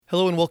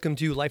Hello and welcome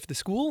to Life at the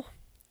School,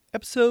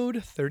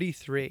 episode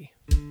 33.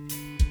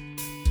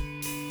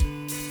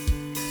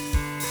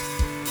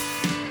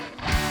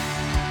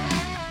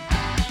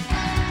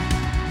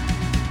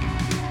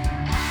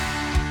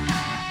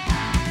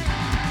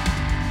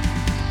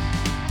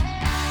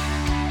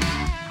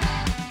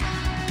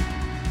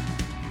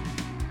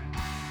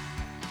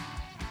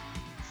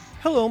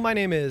 Hello, my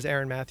name is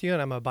Aaron Matthew,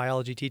 and I'm a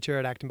biology teacher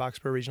at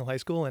Acton-Boxborough Regional High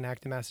School in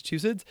Acton,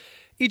 Massachusetts.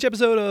 Each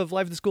episode of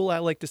Life at the School, I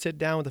like to sit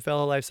down with a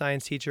fellow life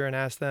science teacher and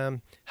ask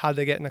them how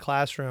they get in the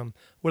classroom,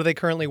 what are they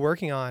currently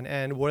working on,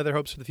 and what are their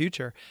hopes for the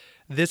future.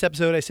 This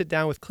episode, I sit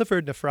down with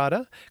Clifford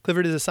Nefrada.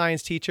 Clifford is a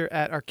science teacher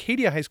at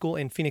Arcadia High School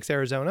in Phoenix,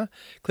 Arizona.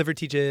 Clifford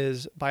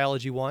teaches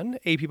Biology 1,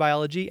 AP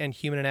Biology, and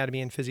Human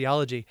Anatomy and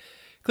Physiology.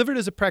 Clifford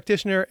is a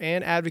practitioner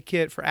and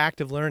advocate for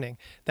active learning.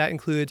 That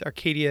includes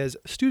Arcadia's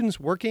Students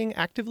Working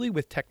Actively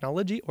with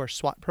Technology, or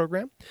SWAT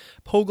program,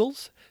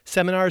 POGLES,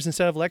 seminars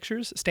instead of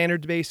lectures,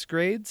 standards-based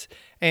grades,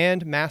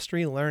 and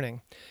mastery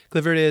learning.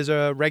 Clifford is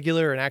a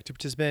regular and active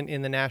participant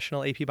in the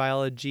National AP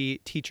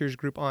Biology Teachers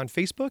Group on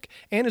Facebook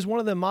and is one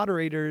of the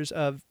moderators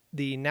of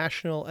the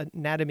National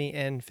Anatomy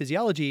and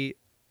Physiology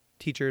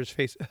Teachers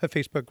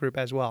Facebook group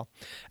as well.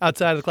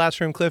 Outside of the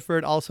classroom,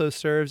 Clifford also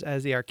serves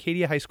as the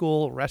Arcadia High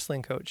School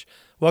wrestling coach.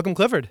 Welcome,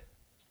 Clifford.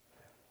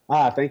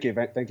 Thank you.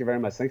 Thank you very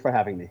much. Thanks for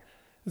having me.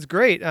 It's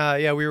great.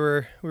 We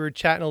were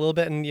chatting a little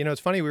bit, and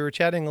it's funny. We were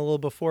chatting a little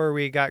before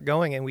we got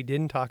going, and we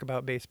didn't talk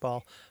about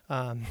baseball,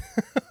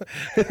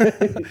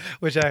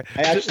 which I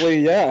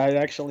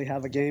actually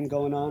have a game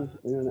going on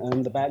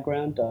in the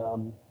background.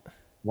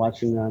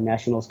 Watching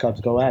Nationals Cubs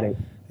go at it.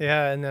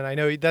 Yeah, and then I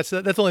know that's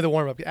only the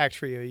warm up act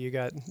for you. You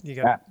got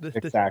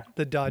exactly.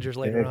 the Dodgers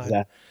later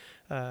on.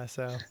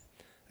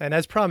 And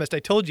as promised, I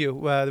told you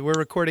we're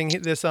recording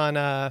this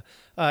on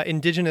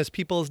Indigenous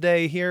Peoples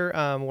Day here,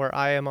 where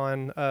I am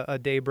on a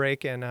day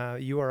break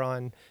and you are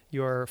on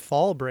your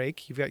fall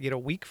break. You get a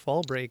week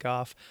fall break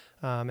off,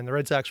 and the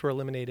Red Sox were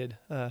eliminated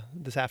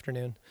this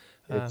afternoon.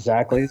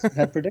 Exactly as I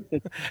had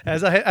predicted.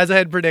 As I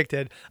had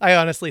predicted, I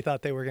honestly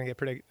thought they were going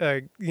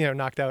to get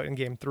knocked out in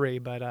Game 3,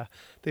 but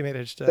they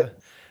managed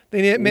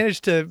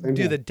to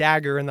do the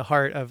dagger in the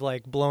heart of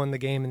like blowing the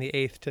game in the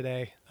 8th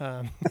today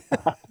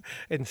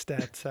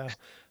instead. So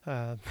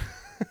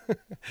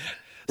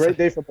great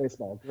day for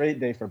baseball. Great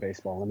day for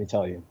baseball. Let me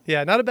tell you.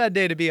 Yeah, not a bad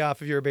day to be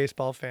off if you're a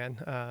baseball fan.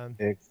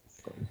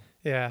 Exactly.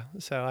 Yeah,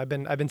 so I've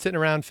been sitting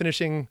around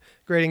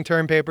grading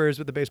term papers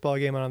with the baseball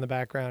game on in the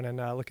background, and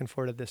looking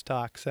forward to this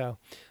talk. So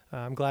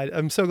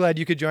I'm so glad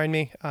you could join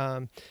me.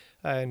 So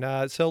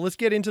let's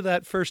get into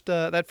that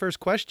first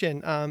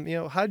question.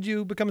 How did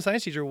you become a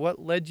science teacher? What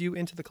led you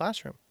into the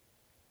classroom?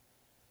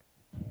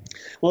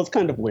 Well, it's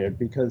kind of weird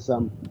because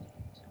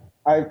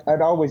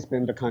I'd always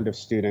been the kind of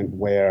student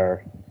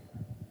where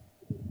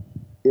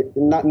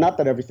not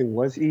that everything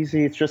was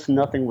easy, it's just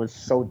nothing was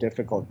so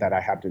difficult that I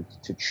had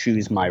to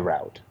choose my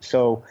route.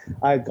 So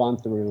I had gone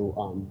through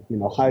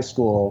high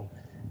school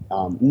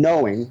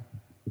knowing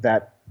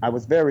that I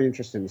was very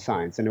interested in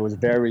science, and I was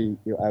very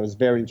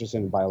interested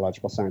in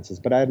biological sciences,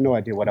 but I had no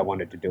idea what I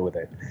wanted to do with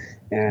it.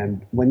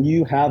 And when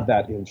you have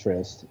that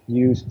interest,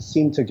 you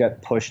seem to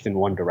get pushed in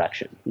one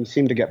direction. You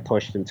seem to get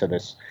pushed into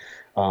this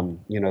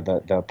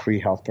the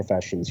pre-health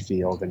professions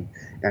field, and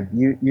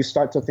you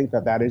start to think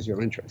that is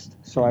your interest.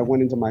 So I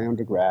went into my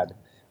undergrad,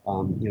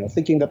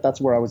 thinking that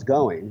that's where I was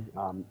going.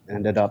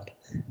 Ended up,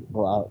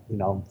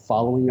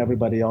 following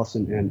everybody else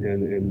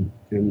and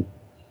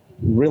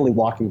really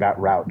walking that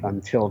route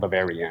until the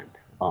very end.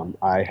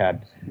 I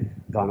had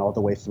gone all the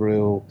way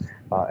through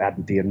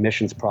at the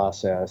admissions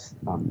process,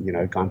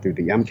 gone through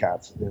the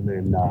MCATs, and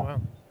then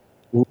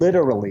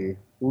literally.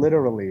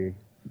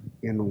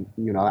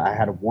 I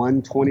had a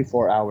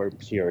 24-hour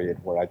period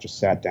where I just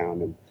sat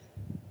down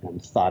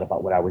and thought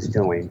about what I was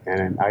doing.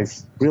 And I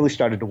really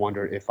started to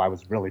wonder if I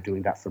was really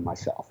doing that for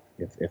myself,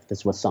 if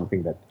this was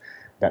something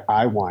that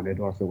I wanted,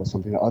 or if it was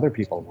something that other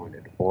people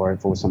wanted, or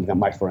if it was something that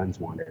my friends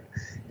wanted.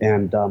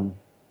 And,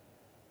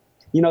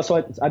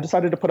 so I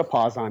decided to put a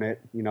pause on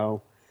it,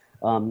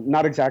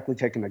 not exactly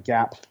taking a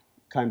gap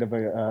kind of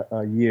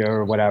a year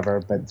or whatever,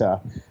 but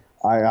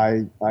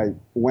I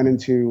went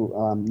into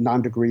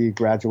non-degree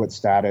graduate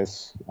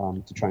status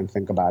to try and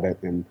think about it,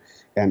 and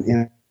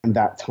in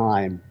that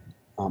time,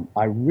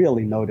 I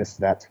really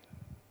noticed that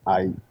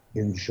I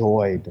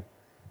enjoyed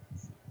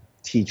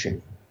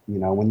teaching.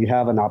 When you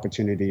have an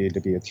opportunity to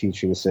be a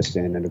teaching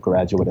assistant and a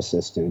graduate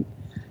assistant,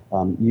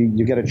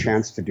 you get a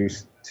chance to do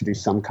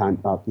some kind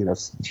of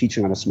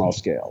teaching on a small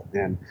scale.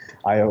 And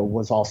I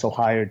was also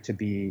hired to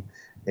be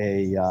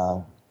a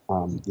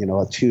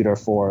tutor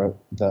for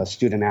the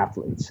student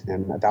athletes,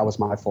 and that was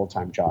my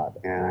full-time job.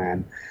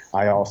 And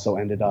I also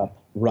ended up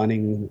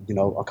running,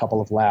 a couple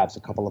of labs,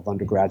 a couple of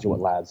undergraduate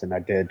labs, and I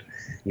did,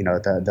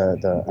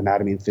 the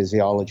anatomy and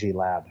physiology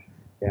lab.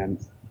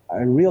 And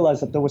I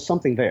realized that there was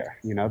something there,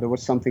 there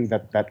was something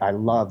that I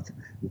loved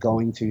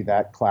going to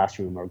that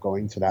classroom or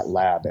going to that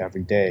lab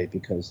every day,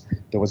 because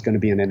there was going to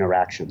be an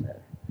interaction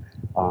there.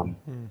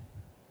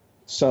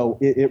 So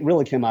it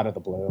really came out of the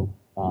blue.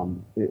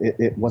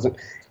 It wasn't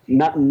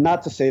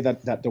not to say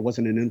that there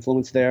wasn't an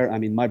influence there. I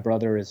mean, my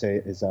brother is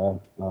a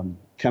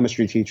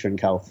chemistry teacher in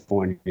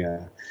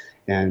California,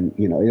 and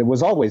it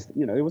was always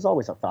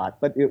a thought,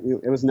 but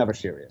it was never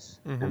serious.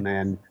 Mm-hmm. And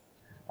then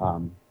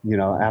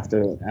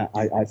after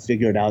I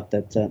figured out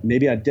that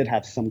maybe I did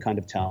have some kind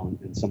of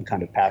talent and some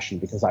kind of passion,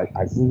 because I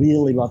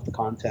really loved the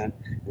content,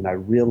 and I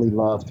really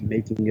loved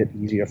making it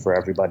easier for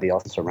everybody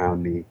else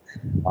around me.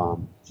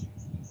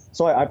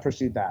 So I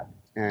pursued that,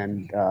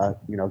 and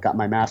got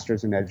my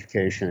master's in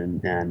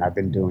education, and I've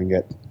been doing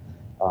it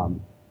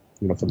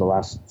for the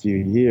last few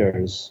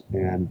years,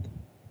 and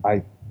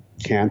I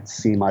can't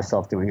see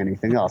myself doing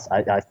anything else.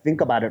 I think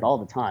about it all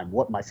the time,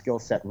 what my skill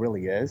set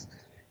really is.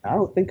 I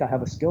don't think I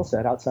have a skill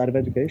set outside of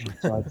education.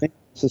 So I think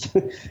this is,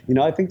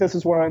 I think this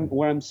is where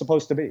I'm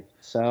supposed to be.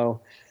 So,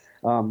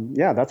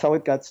 that's how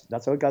it got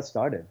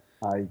started.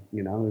 It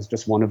was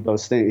just one of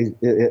those things.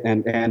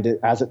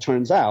 As it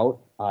turns out,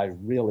 I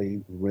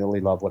really,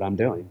 really love what I'm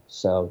doing.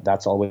 So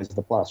that's always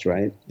the plus,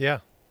 right? Yeah.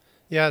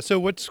 Yeah. So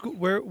what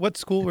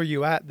school were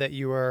you at that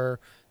you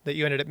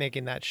ended up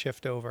making that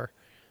shift over?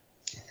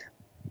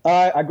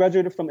 I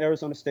graduated from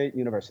Arizona State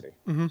University.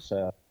 Mm-hmm.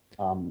 So,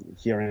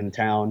 here in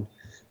town.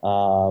 I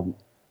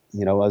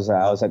was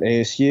at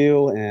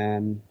ASU,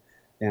 and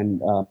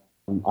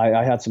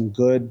I had some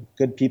good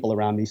people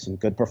around me, some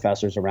good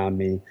professors around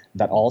me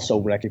that also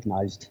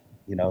recognized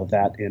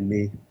that in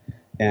me,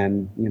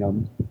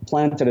 and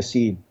planted a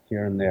seed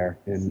here and there,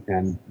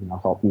 and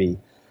helped me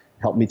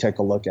take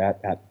a look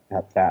at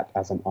that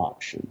as an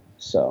option.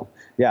 So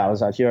I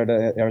was out here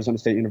at Arizona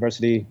State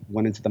University,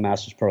 went into the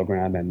master's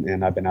program,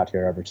 and I've been out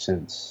here ever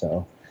since.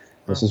 So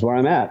this is where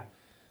I'm at.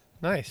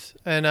 Nice.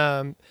 And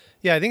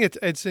I think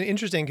it's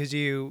interesting because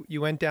you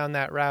went down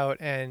that route,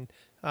 and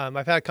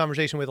I've had a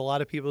conversation with a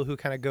lot of people who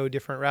kind of go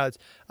different routes.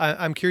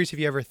 I'm curious if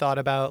you ever thought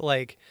about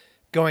like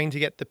going to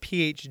get the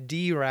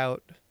PhD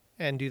route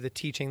and do the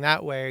teaching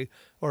that way,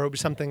 or it was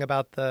something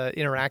about the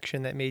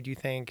interaction that made you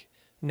think,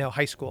 no,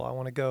 high school, I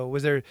want to go.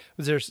 Was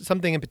there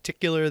something in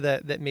particular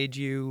that made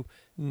you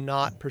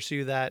not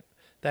pursue that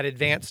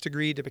advanced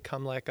degree to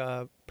become like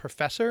a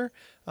professor?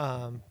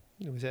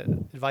 Was it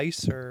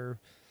advice or?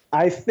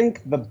 I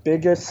think the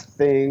biggest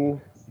thing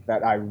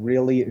that I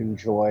really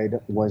enjoyed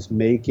was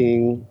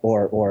making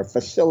or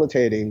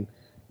facilitating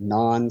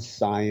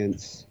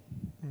non-science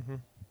Mm-hmm.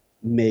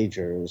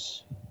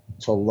 majors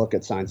to look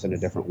at science in a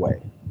different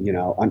way.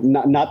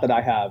 Not that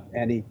I have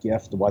any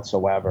gift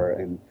whatsoever,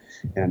 and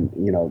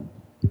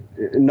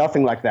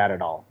nothing like that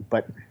at all.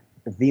 But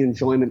the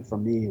enjoyment for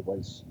me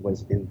was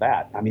in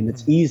that. I mean,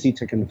 it's easy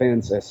to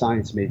convince a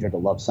science major to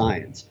love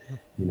science,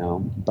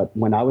 but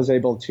when I was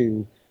able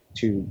to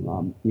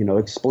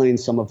explain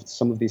some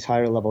of these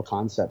higher level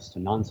concepts to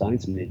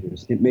non-science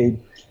majors, it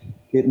made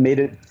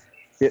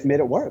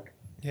it work.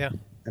 Yeah.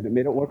 And it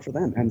made it work for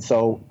them. And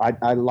so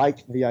I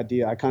like the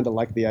idea. I kind of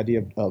like the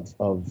idea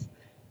of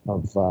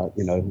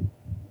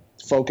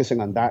focusing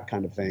on that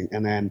kind of thing.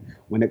 And then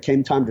when it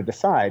came time to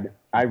decide,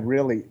 I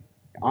really,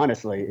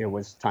 honestly, it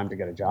was time to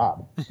get a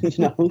job.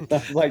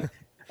 Like,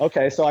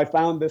 okay, so I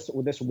found this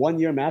 1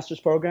 year master's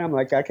program.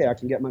 Like, okay, I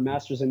can get my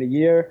master's in a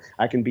year.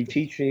 I can be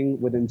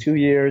teaching within 2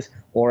 years,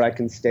 or I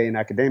can stay in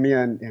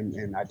academia.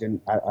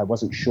 And I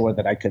wasn't sure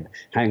that I could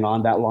hang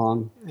on that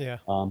long. Yeah.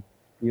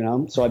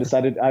 So I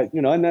decided,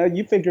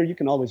 you figure you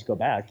can always go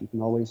back. You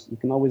can always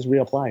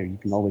reapply. You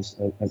can always,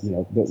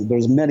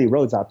 there's many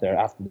roads out there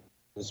after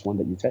this one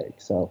that you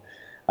take. So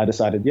I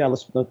decided,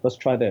 let's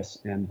try this.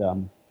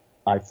 And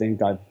I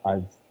think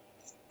I've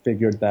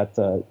figured that,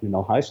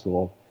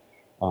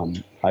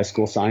 high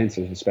school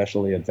sciences,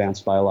 especially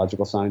advanced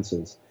biological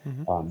sciences,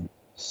 Mm-hmm.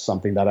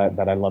 Something that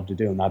I love to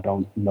do. And I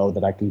don't know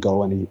that I can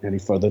go any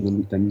further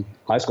than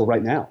high school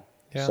right now.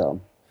 Yeah.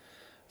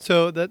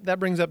 So that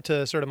brings up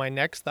to sort of my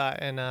next thought.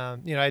 And,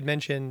 I'd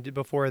mentioned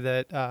before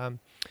that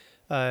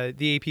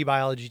the AP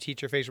biology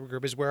teacher Facebook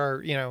group is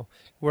where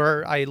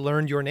I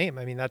learned your name.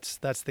 I mean, that's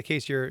the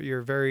case.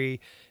 You're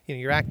very,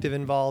 you're active,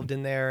 involved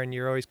in there, and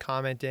you're always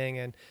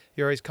commenting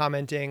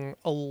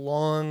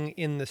along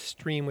in the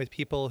stream with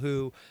people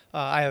who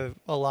I have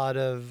a lot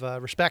of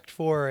respect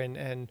for.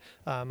 And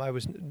I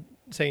was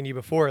saying to you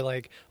before,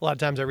 like a lot of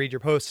times I read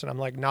your posts and I'm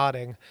like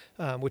nodding,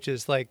 which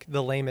is like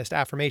the lamest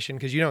affirmation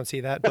because you don't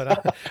see that,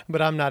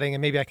 but I'm nodding,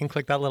 and maybe I can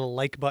click that little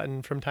like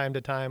button from time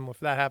to time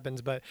if that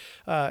happens. But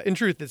in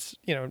truth, it's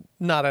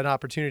not an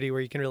opportunity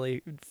where you can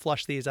really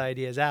flush these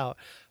ideas out.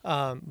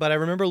 But I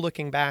remember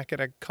looking back at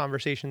a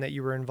conversation that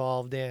you were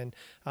involved in,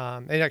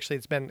 and actually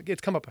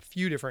it's come up a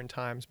few different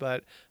times,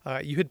 but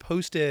you had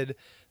posted,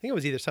 I think it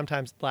was either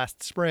sometimes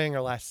last spring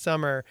or last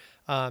summer,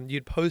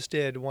 you'd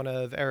posted one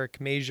of Eric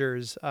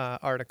Mazur's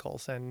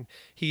articles, and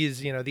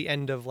he's, the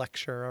end of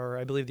lecture, or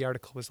I believe the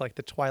article was like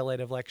the twilight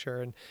of lecture.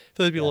 And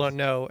for those people who don't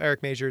know,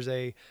 Eric Mazur is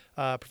a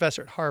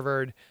professor at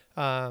Harvard,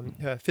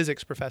 a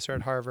physics professor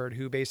at Harvard,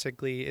 who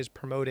basically is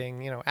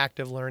promoting,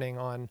 active learning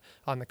on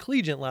the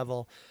collegiate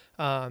level.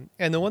 And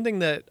the one thing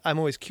that I'm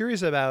always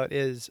curious about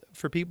is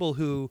for people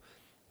who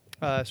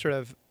sort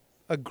of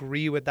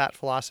agree with that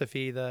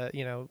philosophy.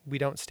 We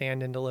don't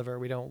stand and deliver,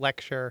 we don't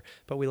lecture,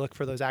 but we look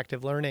for those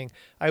active learning.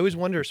 I always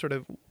wonder sort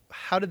of,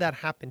 how did that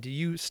happen? Do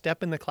you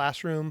step in the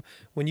classroom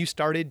when you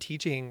started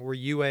teaching? Were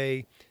you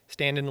a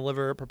stand and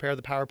deliver, prepare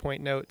the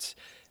PowerPoint notes,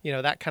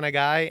 that kind of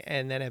guy,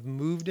 and then have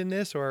moved in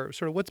this, or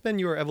sort of what's been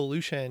your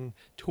evolution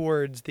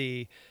towards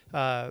the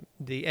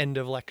end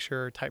of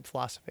lecture type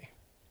philosophy?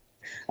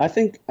 I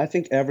think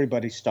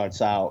everybody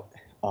starts out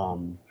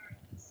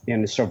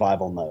in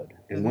survival mode,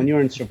 and Mm-hmm. when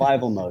you're in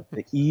survival mode,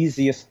 the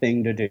easiest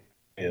thing to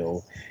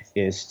do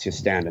is to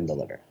stand and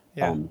deliver,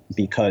 Yeah.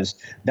 because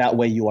that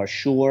way you are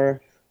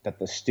sure that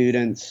the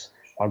students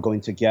are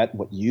going to get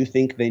what you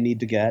think they need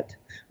to get,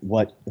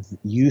 what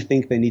you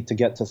think they need to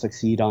get to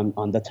succeed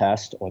on the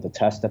test, or the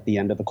test at the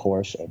end of the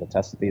course, or the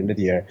test at the end of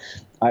the year.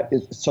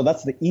 So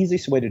that's the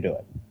easiest way to do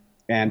it.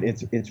 And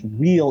it's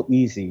real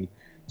easy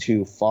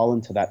to fall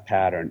into that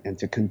pattern and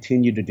to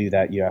continue to do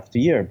that year after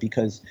year,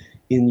 because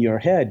in your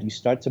head, you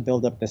start to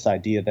build up this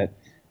idea that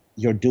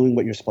you're doing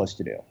what you're supposed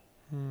to do,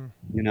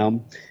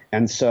 Mm.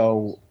 And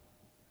so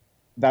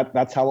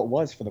that's how it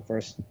was for the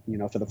first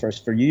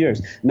few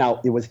years. Now,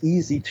 it was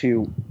easy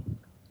to,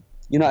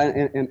 and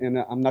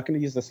I'm not going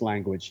to use this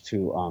language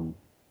to,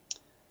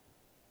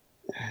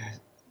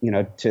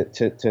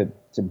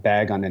 to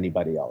bag on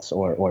anybody else,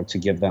 or to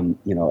give them,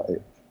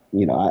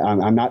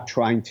 I'm not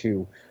trying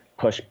to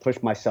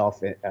push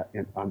myself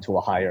onto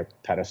a higher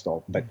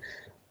pedestal, but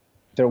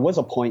there was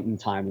a point in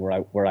time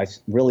where I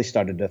really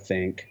started to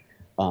think,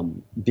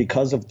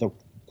 because of the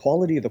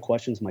quality of the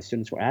questions my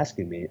students were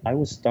asking me, I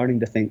was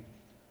starting to think,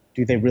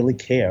 do they really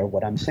care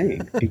what I'm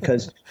saying?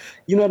 Because,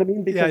 you know what I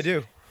mean? Yeah, I Because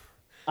do.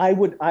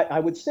 I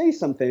would say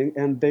something,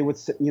 and they would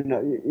say,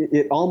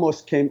 it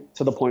almost came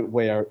to the point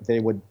where they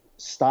would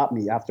stop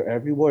me after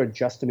every word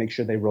just to make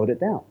sure they wrote it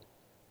down.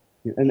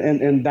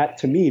 And that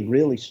to me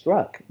really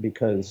struck,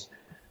 because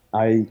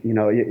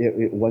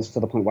it was to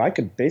the point where I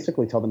could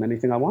basically tell them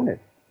anything I wanted.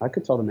 I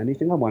could tell them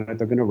anything I wanted.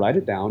 They're going to write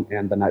it down,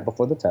 and the night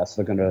before the test,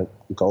 they're going to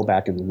go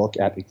back and look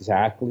at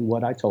exactly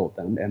what I told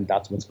them, and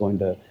that's what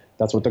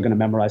they're going to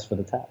memorize for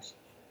the test.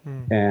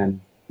 Mm.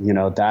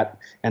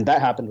 And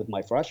that happened with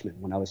my freshmen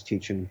when I was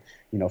teaching,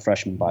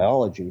 freshman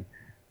biology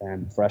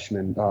and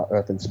freshman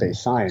Earth and space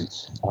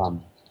science.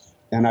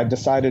 And I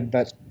decided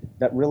that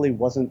really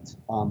wasn't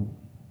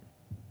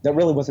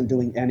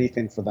doing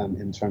anything for them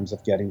in terms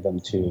of getting them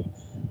to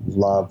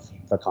love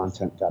the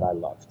content that I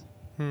loved.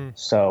 Mm.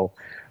 So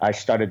I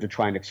started to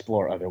try and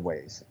explore other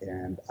ways,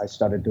 and I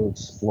started to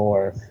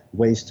explore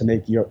ways to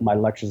make my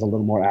lectures a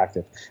little more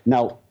active.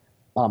 Now,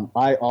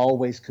 I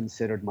always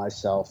considered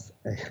myself,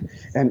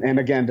 and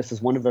again, this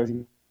is one of those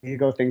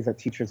ego things that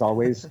teachers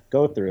always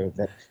go through,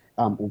 that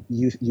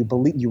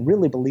you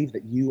really believe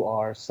that you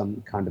are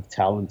some kind of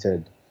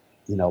talented,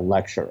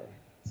 lecturer.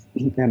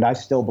 And I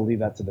still believe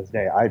that to this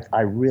day.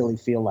 I really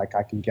feel like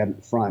I can get in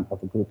front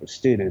of a group of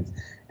students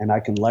and I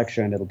can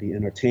lecture, and it'll be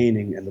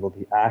entertaining, and it'll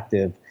be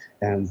active,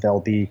 and they'll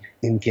be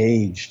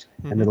engaged,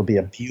 Mm-hmm. and it'll be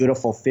a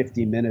beautiful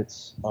 50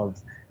 minutes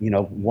of,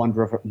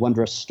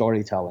 wondrous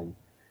storytelling.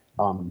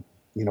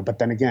 But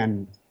then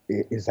again,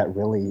 is that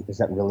really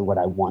what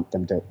I want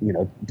them to,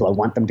 do I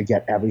want them to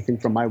get everything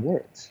from my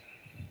words?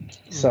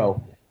 Mm-hmm.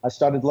 So I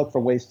started to look for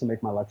ways to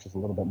make my lectures a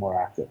little bit more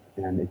active,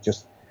 and it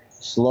just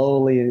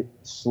slowly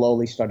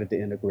started to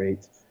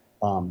integrate,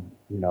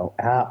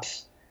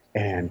 apps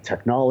and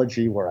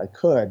technology where I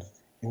could.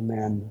 And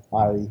then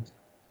I,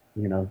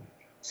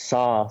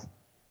 saw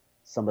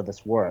some of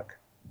this work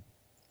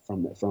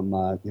from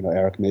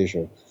Eric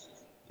Major,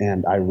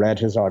 and I read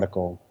his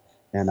article,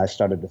 and I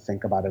started to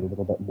think about it a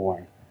little bit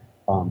more.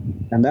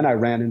 And then I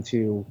ran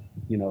into,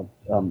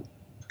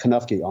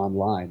 Kanufke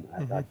online,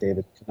 Mm-hmm.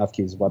 David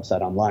Kanufke's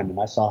website online, and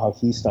I saw how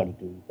he started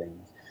doing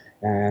things.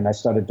 And I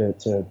started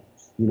to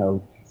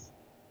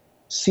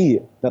see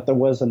that there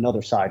was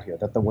another side here,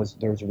 that there was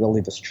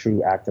really this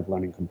true active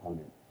learning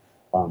component.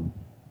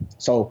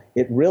 So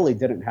it really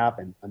didn't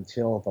happen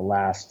until the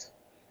last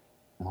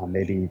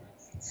maybe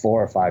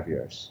 4 or 5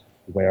 years,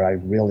 where I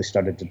really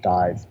started to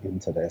dive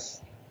into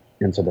this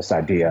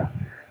idea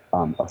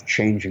of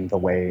changing the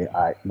way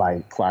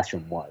my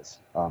classroom was.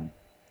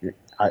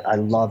 I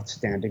loved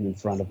standing in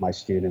front of my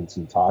students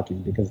and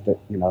talking, because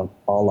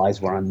all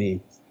eyes were on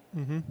me.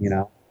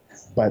 Mm-hmm.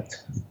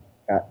 But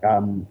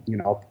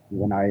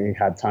when I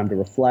had time to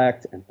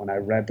reflect, and when I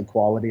read the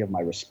quality of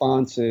my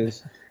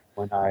responses,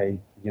 when I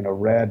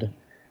read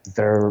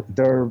their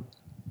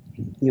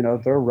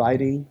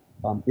writing,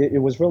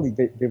 it was really,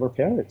 they were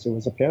parrots. It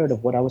was a parrot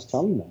of what I was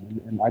telling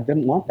them, and I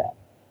didn't want that.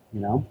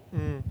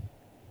 Mm.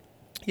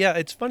 Yeah,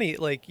 it's funny.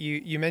 Like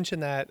you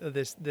mentioned that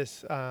this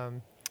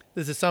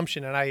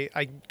assumption, and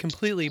I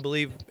completely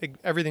believe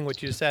everything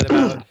what you just said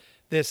about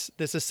this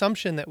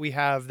assumption that we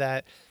have,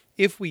 that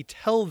if we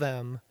tell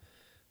them,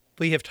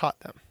 we have taught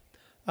them.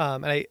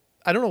 And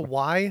I don't know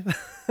why,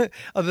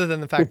 other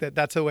than the fact that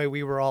that's the way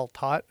we were all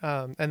taught.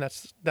 And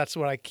that's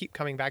what I keep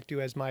coming back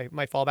to as my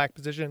fallback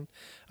position.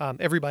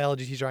 Every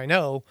biology teacher I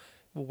know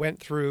went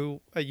through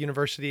a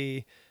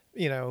university,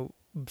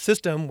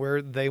 system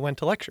where they went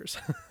to lectures.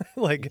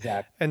 Like,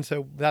 Exactly. and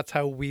so that's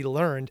how we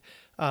learned.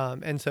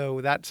 And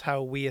so that's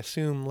how we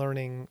assume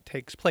learning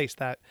takes place,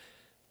 that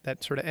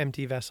sort of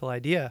empty vessel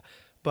idea.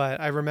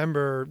 But I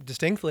remember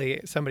distinctly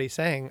somebody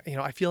saying,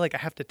 I feel like I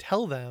have to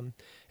tell them.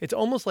 It's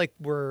almost like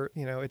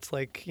it's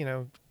like,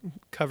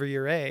 cover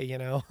your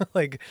A,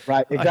 like,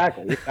 Right. I,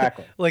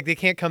 Exactly. like they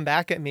can't come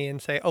back at me and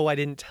say, oh, I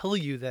didn't tell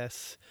you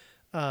this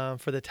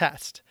for the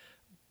test.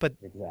 But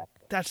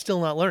Exactly. that's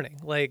still not learning.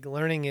 Like,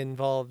 learning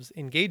involves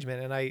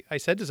engagement. And I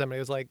said to somebody,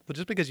 I was like, well,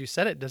 just because you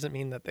said it doesn't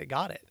mean that they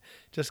got it.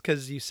 Just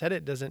because you said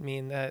it doesn't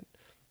mean that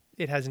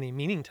it has any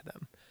meaning to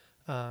them.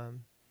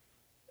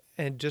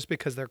 And just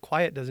because they're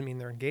quiet doesn't mean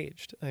they're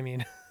engaged. I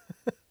mean,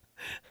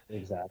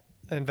 Exactly.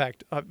 in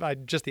fact,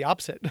 just the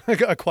opposite.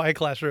 A quiet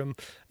classroom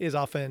is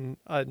often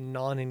a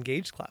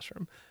non-engaged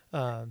classroom.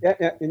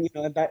 Yeah, and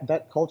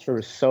that culture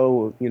is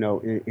so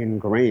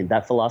ingrained.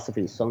 That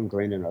philosophy is so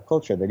ingrained in our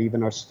culture that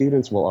even our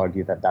students will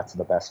argue that that's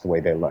the best way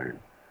they learn.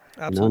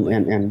 Absolutely.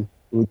 And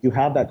you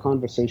have that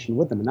conversation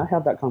with them, and I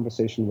have that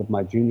conversation with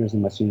my juniors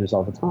and my seniors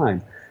all the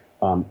time.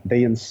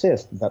 They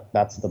insist that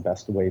that's the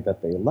best way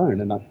that they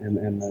learn, and I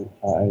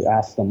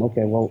ask them,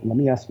 okay, well, let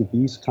me ask you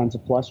these kinds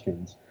of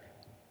questions,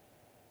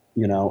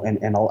 and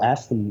I'll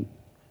ask them,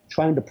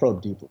 trying to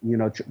probe deeply,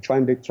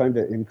 trying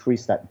to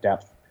increase that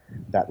depth,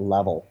 that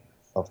level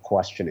of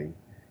questioning,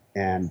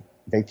 and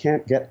they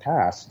can't get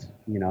past,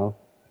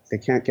 they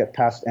can't get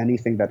past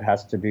anything that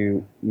has to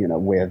do,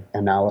 with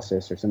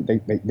analysis or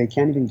something. They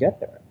can't even get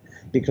there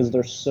because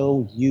they're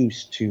so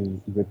used to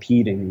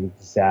repeating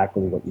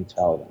exactly what you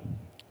tell them,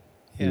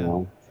 you Yeah.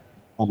 know.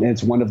 And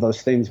it's one of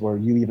those things where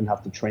you even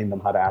have to train them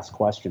how to ask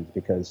questions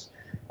because,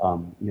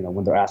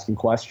 when they're asking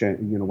questions,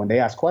 when they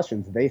ask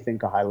questions, they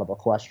think a high level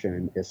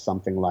question is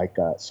something like,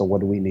 so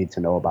what do we need to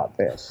know about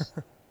this?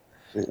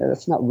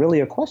 That's not really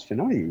a question,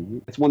 are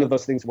you? It's one of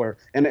those things where,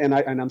 and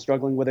I'm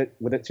struggling with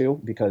it too,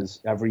 because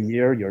every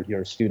year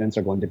your students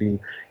are going to be,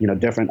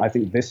 different. I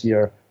think this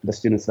year the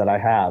students that I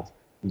have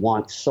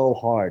want so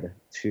hard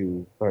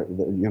to, or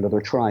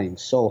they're trying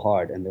so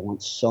hard, and they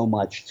want so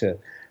much to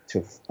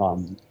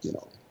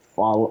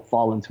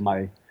fall into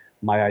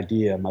my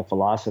idea, my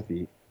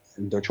philosophy,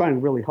 and they're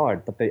trying really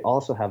hard, but they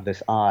also have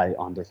this eye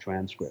on their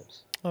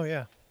transcripts. Oh,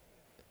 yeah.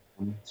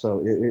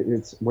 So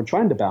it's we're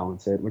trying to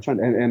balance it. We're trying,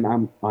 and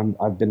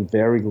I've been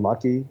very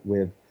lucky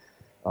with,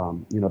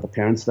 the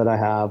parents that I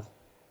have,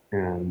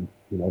 and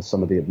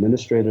some of the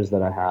administrators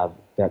that I have,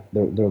 that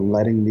they're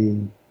letting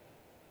me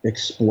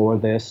explore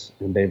this,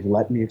 and they've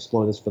let me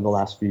explore this for the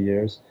last few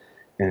years,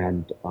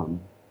 and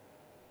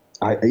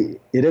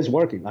it is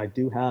working. I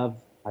do have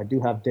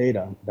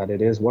data that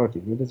it is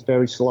working. It is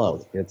very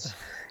slow. It's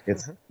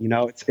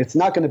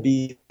not going to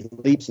be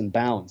leaps and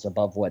bounds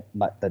above what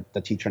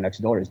the teacher next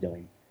door is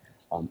doing.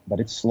 But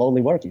it's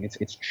slowly working.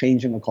 It's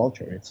changing the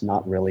culture. It's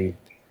not really,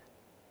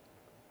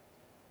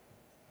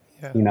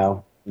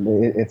 Yeah.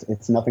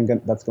 it's nothing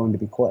that's going to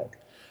be quick.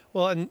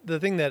 Well, and the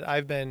thing that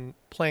I've been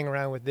playing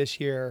around with this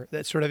year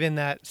that's sort of in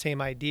that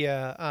same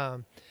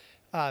idea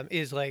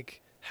is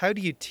like, how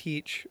do you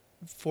teach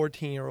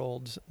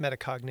 14-year-olds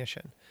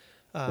metacognition?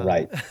 Um,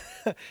 Right.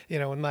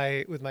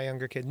 with my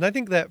younger kids. And I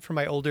think that for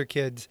my older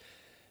kids,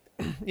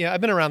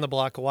 I've been around the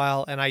block a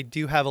while, and I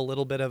do have a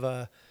little bit of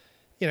a,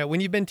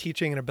 when you've been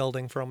teaching in a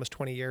building for almost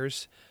 20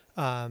 years,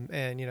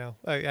 and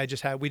we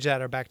just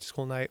had our back to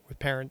school night with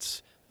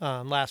parents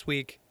last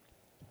week,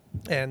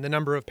 and the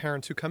number of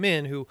parents who come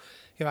in who,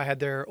 I had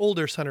their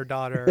older son or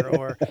daughter,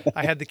 or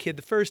I had the kid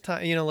the first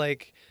time,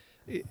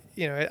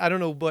 I don't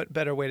know what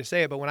better way to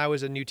say it, but when I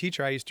was a new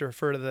teacher, I used to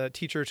refer to the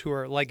teachers who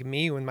are like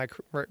me in my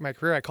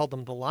career. I called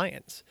them the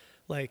lions.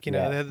 Like,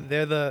 Yeah.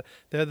 they're the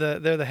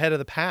head of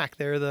the pack.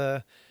 They're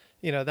the,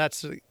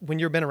 that's when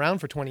you've been around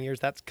for 20 years,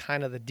 that's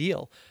kind of the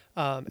deal.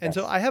 And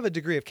so Yes. I have a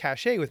degree of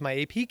cachet with my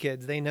AP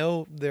kids. They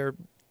know their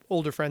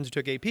older friends who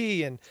took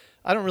AP, and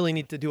I don't really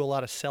need to do a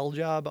lot of sell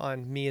job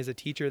on me as a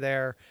teacher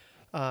there.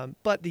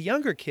 But the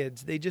younger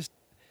kids, they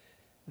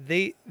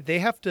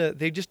have to,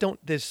 they just don't,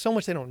 there's so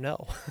much they don't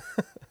know.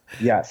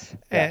 Yes.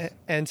 and, Yes.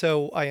 and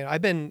so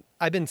I've been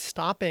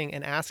stopping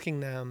and asking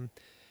them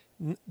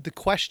the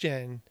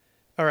question,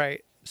 all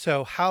right,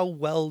 so how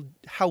well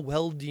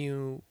do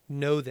you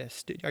know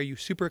this? Are you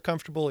super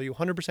comfortable? Are you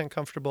 100%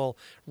 comfortable?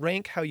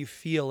 Rank how you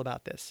feel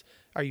about this.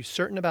 Are you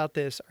certain about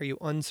this? Are you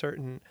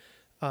uncertain?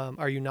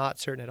 Are you not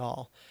certain at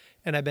all?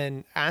 And I've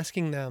been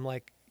asking them,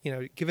 like,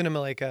 giving them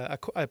like a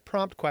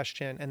prompt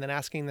question, and then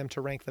asking them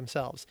to rank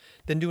themselves,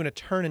 then doing a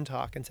turn and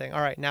talk and saying,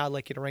 all right, now I'd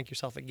like you to rank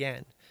yourself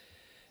again.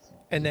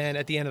 And then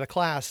at the end of the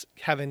class,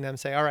 having them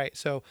say, all right,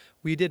 so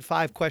we did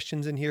 5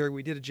 questions in here.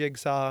 We did a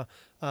jigsaw.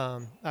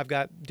 I've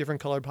got different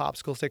colored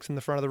popsicle sticks in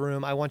the front of the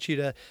room. I want you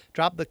to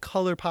drop the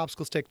color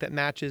popsicle stick that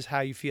matches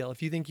how you feel.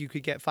 If you think you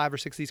could get 5 or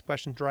 6 of these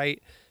questions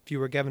right, if you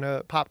were given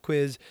a pop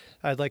quiz,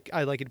 I'd like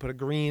you to put a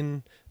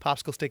green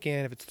popsicle stick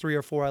in. If it's 3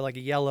 or 4, I like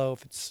a yellow.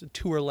 If it's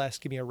 2 or less,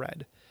 give me a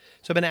red.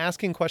 So I've been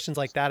asking questions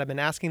like that. I've been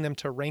asking them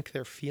to rank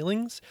their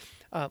feelings.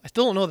 I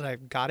still don't know that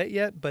I've got it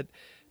yet, but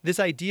this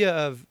idea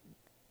of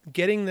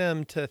getting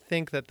them to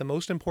think that the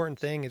most important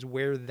thing is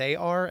where they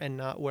are and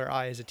not where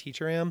I as a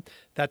teacher am.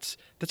 That's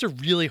a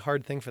really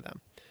hard thing for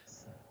them.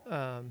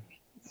 Um,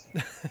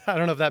 I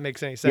don't know if that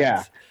makes any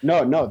Yeah, sense.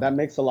 no, that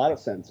makes a lot of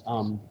sense.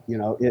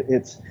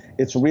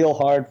 It's real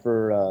hard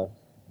for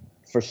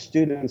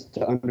students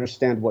to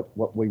understand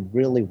what we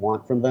really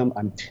want from them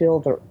until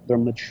they're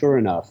mature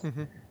enough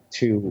Hmm.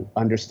 to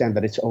understand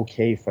that it's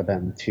okay for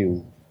them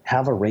to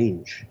have a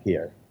range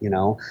here.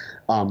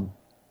 Um,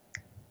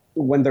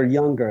 when they're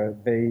younger,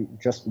 they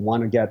just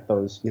want to get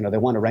those. They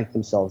want to rank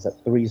themselves at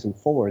threes and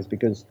fours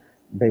because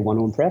they want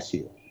to impress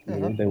you.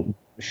 Uh-huh. They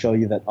show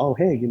you that, oh,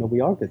 hey,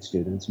 we are good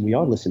students, we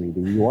are listening to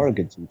you, you are a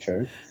good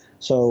teacher.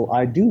 So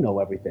I do know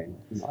everything.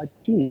 I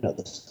do know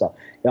this stuff.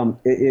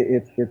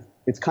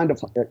 It's kind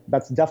of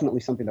that's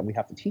definitely something that we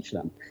have to teach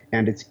them.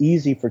 And it's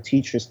easy for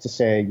teachers to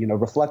say,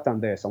 reflect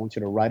on this. I want you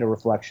to write a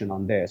reflection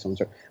on this.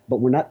 But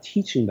we're not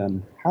teaching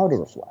them how to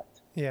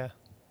reflect. Yeah.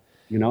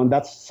 And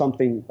that's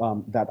something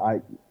that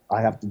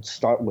I have to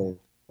start with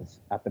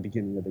at the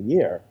beginning of the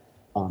year.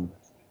 Um,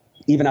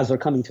 Even as they're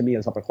coming to me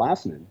as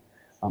upperclassmen,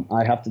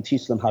 I have to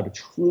teach them how to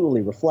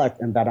truly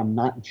reflect, and that I'm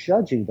not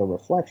judging the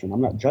reflection.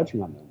 I'm not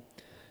judging on them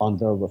on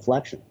their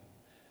reflection.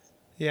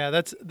 Yeah,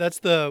 that's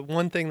the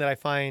one thing that I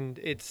find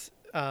it's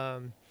I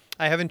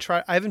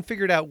haven't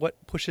figured out what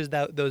pushes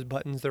those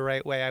buttons the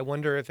right way. I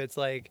wonder if it's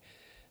like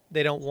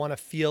they don't want to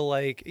feel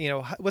like,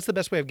 what's the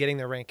best way of getting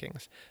their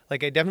rankings?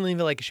 Like I definitely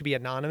feel like it should be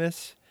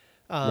anonymous.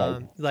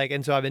 Right.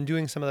 And so I've been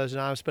doing some of those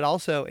anonymous, but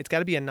also it's got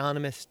to be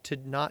anonymous to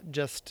not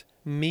just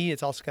me.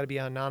 It's also got to be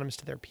anonymous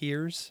to their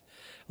peers.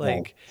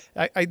 Right.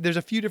 Like there's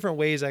a few different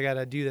ways I got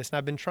to do this. And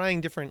I've been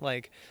trying different,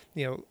 like,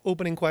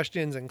 opening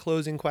questions and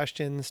closing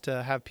questions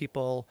to have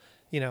people,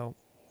 you know,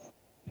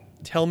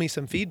 tell me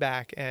some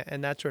feedback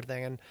and that sort of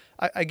thing. And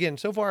again,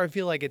 so far I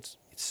feel like it's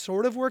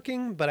sort of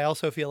working, but I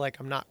also feel like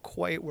I'm not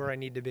quite where I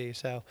need to be.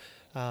 So,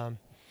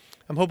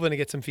 I'm hoping to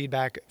get some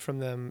feedback from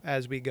them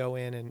as we go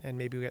in and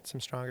maybe we get some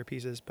stronger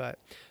pieces. But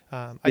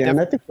Yeah, and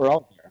I think we're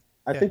all there.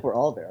 I yeah, think we're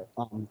all there.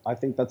 I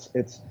think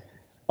it's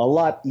a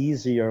lot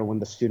easier when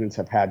the students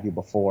have had you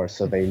before,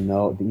 so they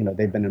know,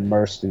 they've been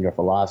immersed in your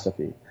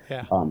philosophy.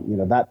 yeah,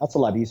 That's a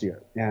lot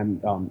easier.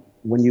 And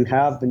when you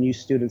have the new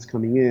students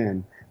coming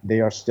in,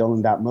 they are still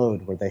in that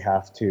mode where they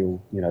have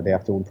to, they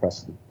have to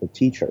impress the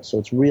teacher. So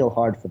it's real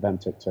hard for them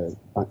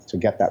to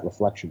get that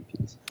reflection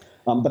piece.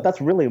 But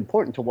that's really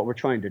important to what we're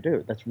trying to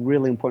do. That's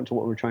really important to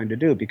what we're trying to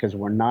do because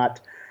we're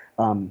not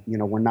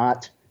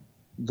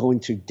going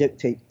to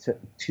dictate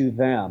to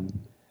them,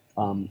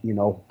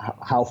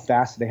 how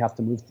fast they have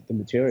to move through the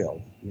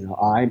material.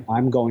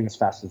 I'm going as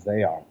fast as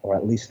they are, or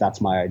at least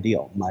that's my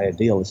ideal. My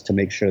ideal is to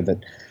make sure that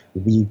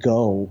we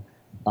go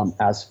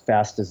as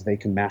fast as they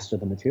can master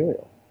the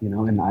material.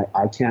 And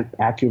I can't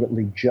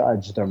accurately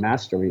judge their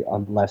mastery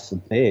unless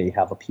they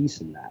have a piece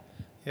in that.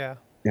 yeah.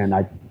 And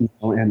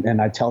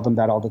I tell them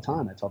that all the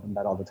time. I tell them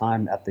that all the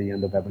time at the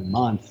end of every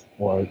month,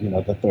 or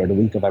the third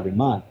week of every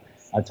month.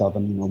 I tell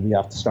them, we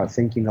have to start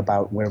thinking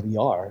about where we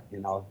are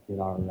in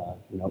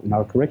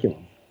our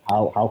curriculum.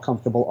 How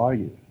comfortable are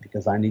you?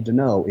 Because I need to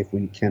know if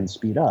we can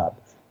speed up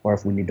or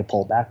if we need to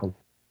pull back a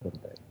little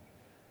bit.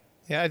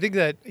 Yeah, I think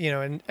that,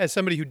 and as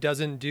somebody who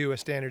doesn't do a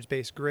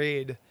standards-based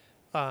grade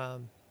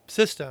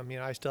system,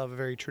 I still have a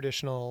very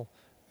traditional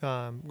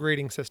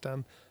grading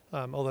system.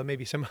 Although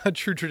maybe some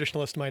true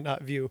traditionalists might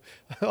not view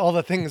all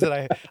the things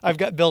that I've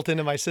got built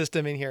into my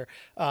system in here,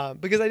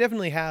 because I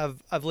definitely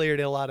I've layered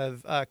in a lot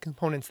of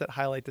components that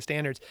highlight the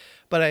standards.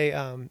 But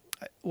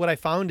what I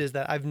found is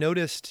that I've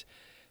noticed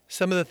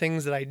some of the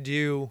things that I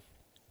do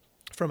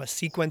from a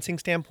sequencing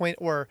standpoint,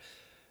 or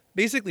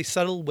basically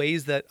subtle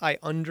ways that I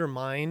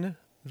undermine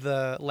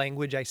the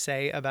language I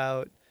say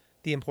about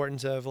the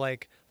importance of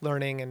like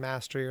learning and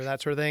mastery or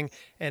that sort of thing.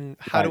 And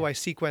how do Right. I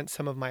sequence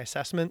some of my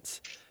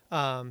assessments?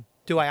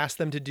 Do I ask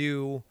them to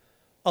do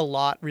a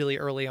lot really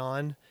early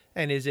on?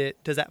 And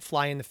does that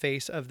fly in the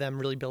face of them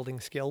really building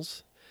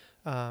skills?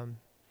 Um,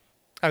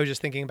 I was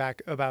just thinking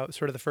back about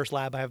sort of the first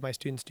lab I have my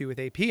students do with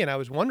AP, and I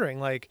was wondering,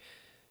 like,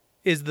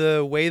 is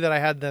the way that I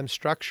had them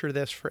structure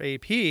this for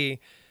AP,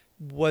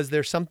 was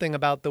there something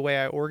about the way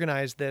I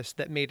organized this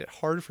that made it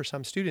hard for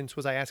some students?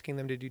 Was I asking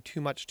them to do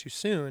too much too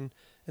soon,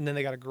 and then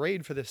they got a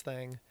grade for this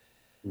thing?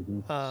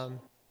 Mm-hmm. Um,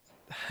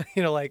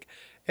 like,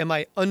 am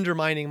I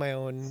undermining my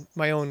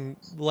own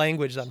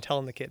language that I'm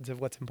telling the kids of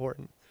what's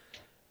important?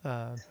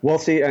 Uh, Well,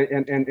 see,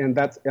 and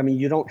that's, I mean,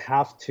 you don't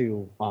have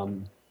to,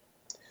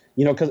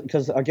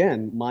 because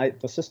again,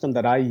 the system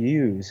that I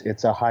use,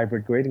 it's a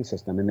hybrid grading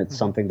system, and it's mhm,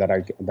 something that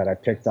I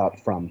picked up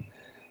from,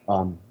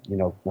 um, you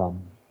know,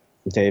 um,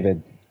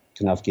 David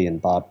Kanufke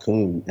and Bob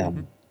Kuhn.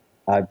 mhm,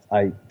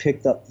 I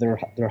picked up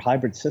their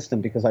hybrid system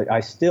because I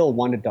still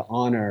wanted to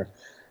honor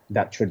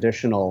that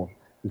traditional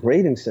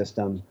grading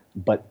system,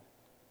 but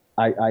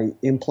I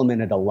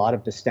implemented a lot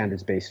of the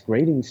standards-based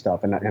grading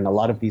stuff, and a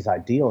lot of these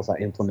ideals I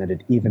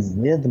implemented even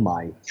with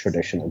my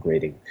traditional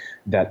grading.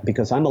 That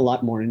because I'm a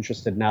lot more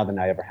interested now than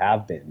I ever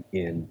have been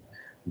in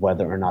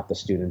whether or not the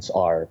students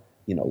are,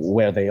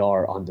 where they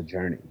are on the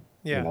journey,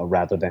 yeah,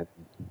 rather than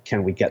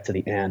can we get to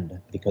the end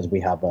because we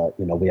have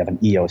we have an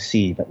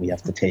EOC that we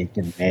have to take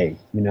in May,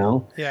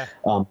 Yeah.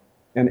 um,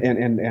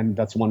 and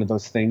that's one of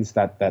those things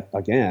that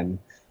again,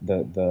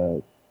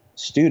 the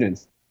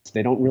students,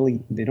 they don't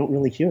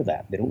really hear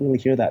that. They don't really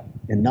hear that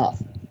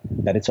enough,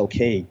 that it's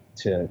okay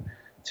to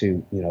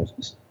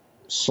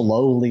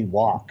slowly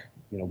walk.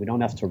 We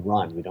don't have to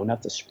run. We don't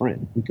have to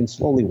sprint. We can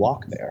slowly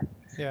walk there,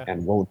 Yeah.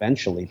 and we'll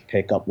eventually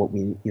pick up what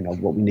we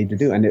need to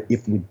do. And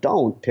if we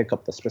don't pick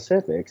up the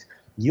specifics,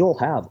 you'll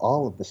have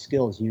all of the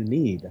skills you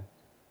need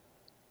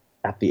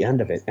at the end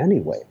of it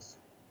anyway.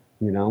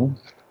 You know,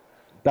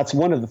 that's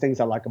one of the things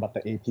I like about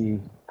the AP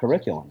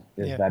curriculum,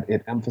 is Yeah. that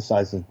it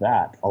emphasizes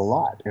that a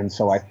lot. And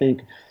so I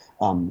think,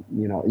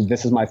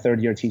 this is my third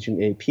year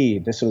teaching AP.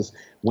 This was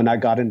when I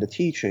got into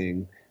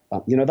teaching.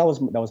 That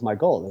was my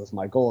goal. It was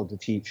my goal to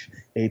teach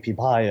AP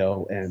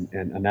Bio and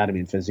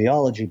anatomy and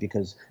physiology,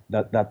 because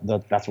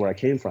that's where I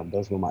came from.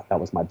 That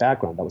was my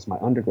background. That was my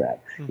undergrad.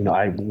 Mm-hmm.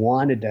 I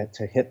wanted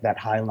to hit that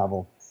high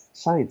level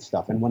science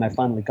stuff. And when I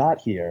finally got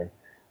here,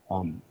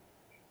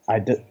 I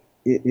did.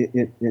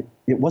 It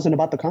wasn't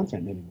about the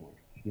content anymore.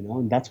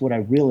 And that's what I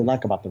really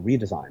like about the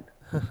redesign.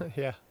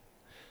 Yeah.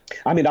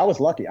 I mean, I was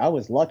lucky. I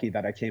was lucky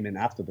that I came in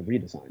after the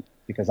redesign,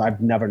 because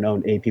I've never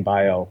known AP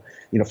Bio,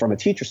 from a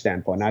teacher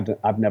standpoint.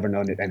 I've never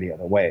known it any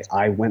other way.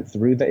 I went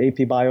through the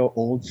AP Bio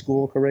old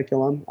school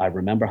curriculum. I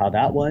remember how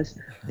that was,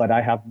 but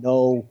I have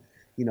no,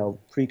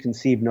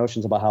 preconceived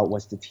notions about how it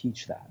was to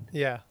teach that.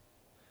 Yeah.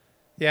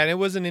 Yeah. And it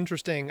was an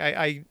interesting,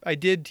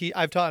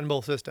 I've taught in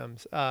both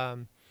systems.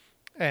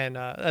 And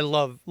I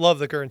love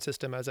the current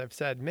system, as I've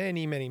said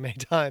many, many, many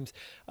times.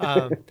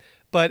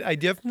 But I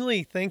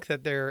definitely think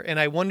that and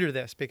I wonder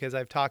this because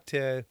I've talked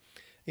to,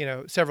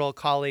 several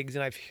colleagues,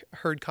 and I've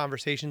heard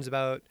conversations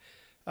about,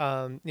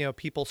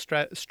 people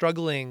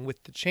struggling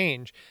with the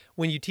change.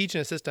 When you teach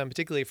in a system,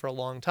 particularly for a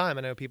long time,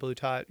 I know people who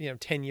taught,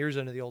 10 years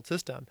under the old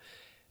system,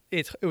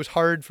 it was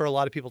hard for a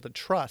lot of people to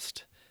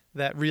trust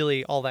that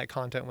really all that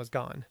content was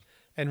gone,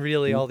 and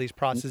really all these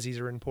processes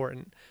are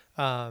important.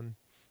 And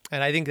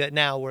I think that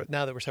now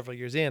that we're several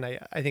years in,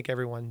 I think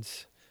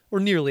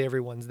nearly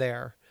everyone's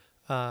there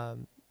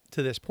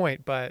to this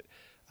point. But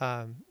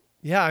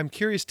yeah, I'm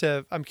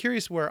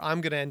curious where I'm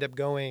going to end up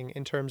going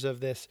in terms of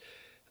this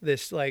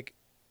like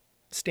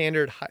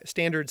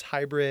standards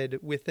hybrid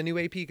with the new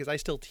AP, because I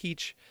still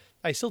teach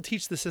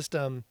the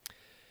system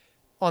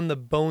on the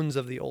bones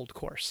of the old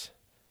course.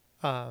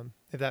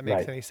 If that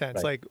makes any sense.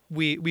 Right. Like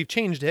we've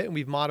changed it and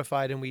we've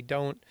modified, and we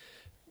don't,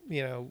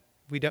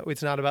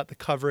 it's not about the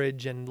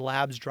coverage, and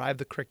labs drive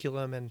the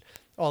curriculum and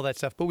all that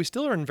stuff, but we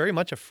still are in very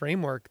much a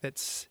framework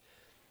that's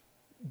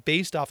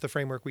based off the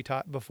framework we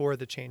taught before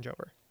the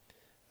changeover.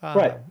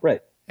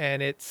 Right.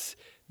 And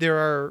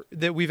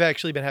we've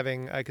actually been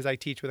having, cause I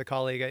teach with a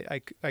colleague,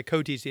 I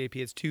co-teach the AP.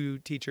 It's two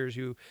teachers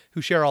who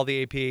share all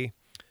the AP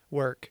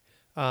work,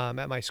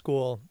 at my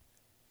school,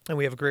 and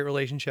we have a great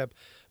relationship,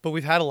 but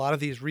we've had a lot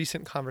of these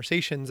recent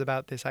conversations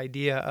about this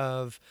idea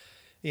of,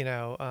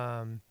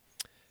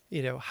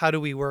 how do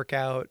we work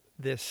out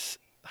this?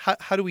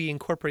 How do we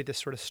incorporate this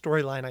sort of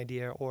storyline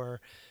idea, or,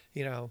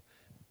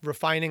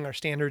 refining our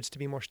standards to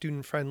be more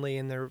student friendly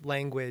in their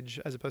language,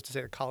 as opposed to,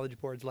 say, the College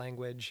Board's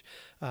language,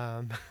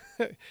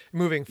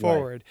 moving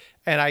forward.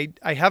 Right. And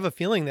I have a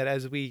feeling that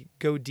as we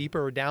go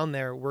deeper down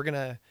there,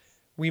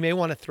 we may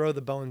want to throw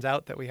the bones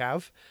out that we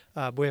have,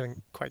 but we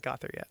haven't quite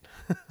got there yet.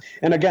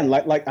 And again,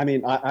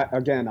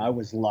 I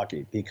was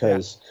lucky,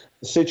 because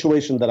the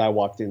situation that I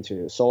walked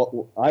into.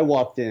 So I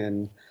walked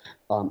in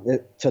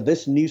to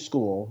this new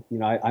school.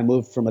 I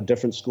moved from a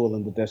different school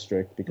in the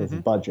district because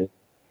of budget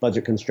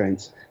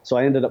constraints. So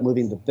I ended up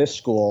moving to this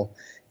school,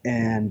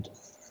 and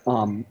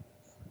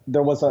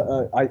there was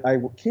I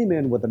came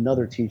in with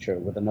another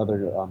teacher,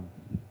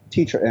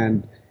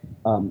 and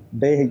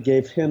they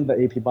gave him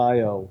the AP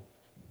Bio,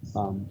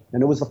 and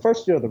it was the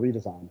first year of the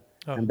redesign,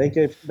 and they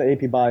gave the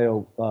AP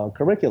Bio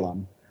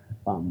curriculum,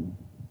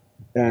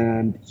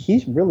 and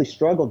he really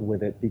struggled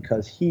with it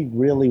because he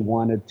really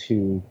wanted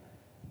to,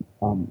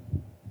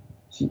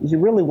 he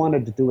really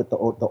wanted to do it the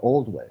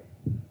old way.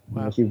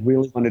 Wow. He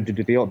really wanted to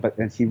do the old,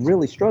 and he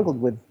really struggled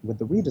with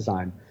the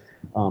redesign.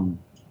 And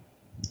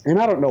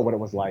I don't know what it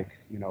was like,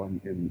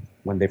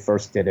 when they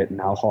first did it, and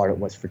how hard it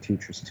was for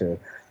teachers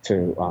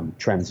to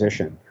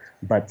transition.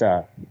 But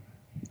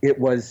it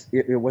was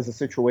a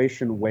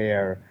situation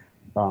where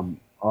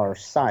our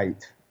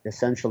site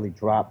essentially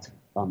dropped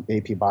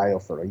AP Bio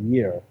for a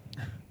year,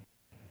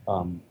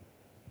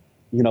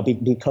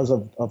 because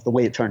of the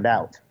way it turned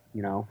out,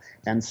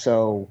 and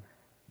so.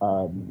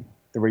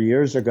 3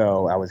 years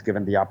ago, I was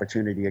given the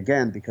opportunity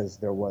again, because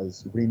there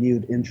was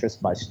renewed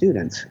interest by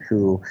students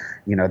who,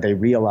 they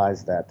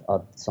realized that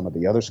some of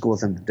the other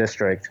schools in the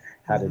district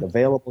had it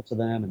available to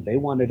them, and they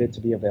wanted it to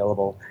be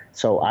available.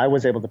 So I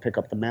was able to pick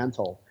up the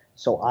mantle.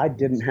 So I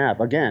didn't have,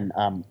 again,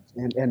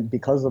 and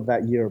because of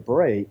that year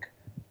break,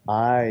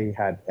 I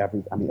had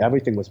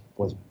everything was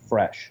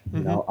fresh.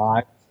 I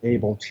was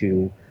able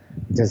to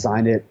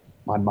design it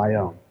on my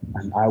own,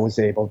 and I was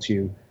able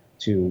to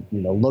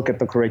look at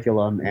the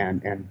curriculum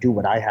and do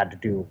what I had to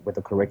do with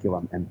the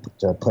curriculum and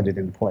to put it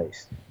in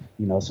place.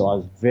 So I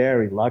was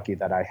very lucky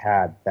that I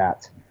had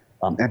that.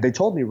 And they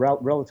told me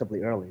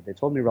relatively early. They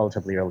told me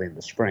relatively early in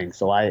the spring.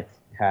 So I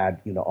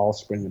had, all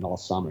spring and all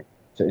summer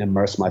to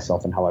immerse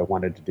myself in how I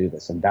wanted to do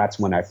this. And that's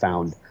when I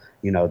found,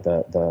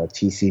 the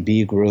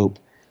TCB group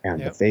and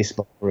Yep. the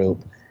Facebook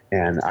group.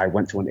 And I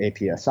went to an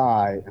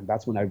APSI, and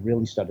that's when I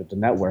really started to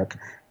network.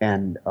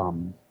 And,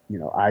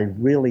 I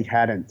really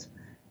hadn't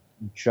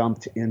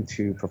jumped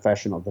into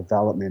professional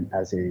development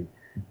as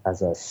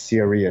a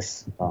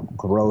serious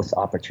growth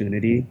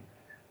opportunity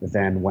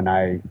than when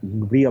I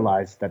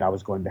realized that I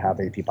was going to have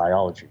AP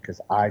biology, because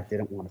I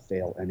didn't want to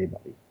fail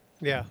anybody.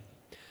 Yeah.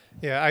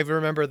 Yeah, I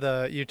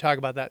remember you talk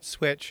about that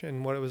switch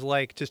and what it was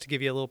like. Just to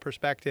give you a little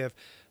perspective,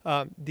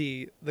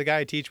 the guy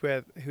I teach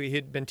with, who he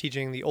had been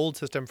teaching the old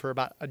system for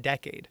about a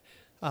decade,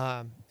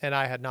 and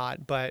I had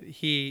not, but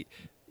he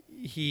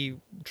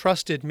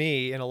trusted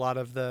me in a lot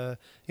of the,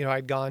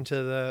 I'd gone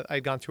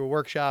through a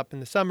workshop in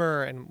the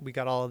summer, and we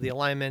got all of the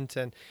alignment,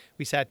 and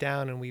we sat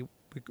down and we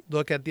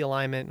look at the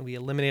alignment, and we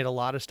eliminated a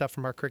lot of stuff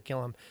from our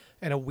curriculum.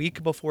 And a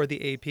week before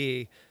the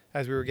AP,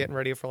 as we were getting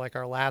ready for like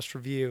our last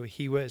review,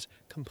 he was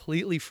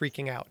completely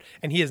freaking out.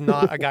 And he is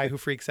not a guy who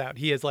freaks out.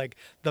 He is like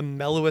the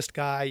mellowest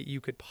guy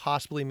you could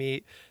possibly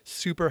meet,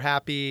 super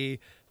happy,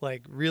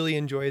 like really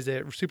enjoys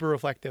it, super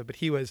reflective, but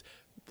he was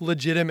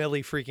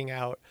legitimately freaking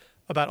out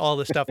about all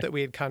the stuff that we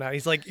had come out.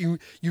 He's like, you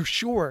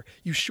sure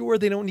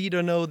they don't need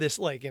to know this,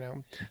 like,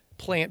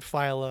 plant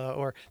phyla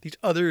or these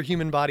other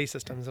human body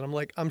systems? And I'm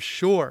like, I'm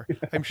sure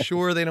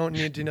they don't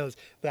need to know this.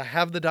 I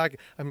have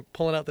I'm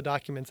pulling out the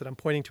documents and I'm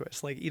pointing to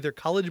us. Like, either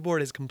College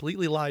Board has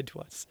completely lied to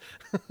us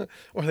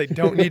or they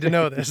don't need to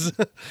know this.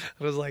 I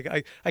was like,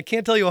 I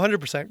can't tell you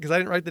 100% because I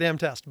didn't write the damn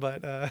test.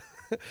 But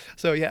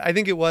so yeah, I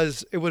think it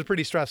was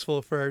pretty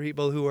stressful for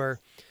people who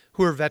are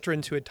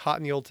veterans who had taught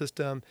in the old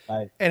system,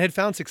 Right. and had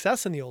found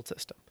success in the old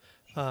system.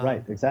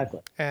 Right,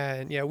 exactly.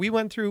 And yeah, we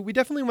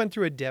definitely went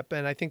through a dip,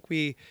 and I think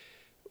we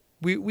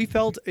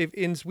felt,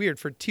 it's weird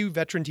for two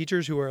veteran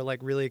teachers who are like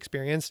really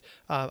experienced.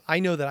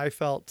 I know that I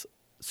felt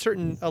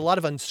a lot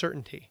of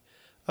uncertainty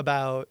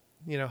about,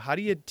 how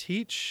do you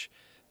teach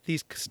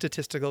these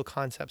statistical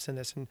concepts in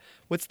this, and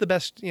what's the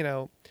best,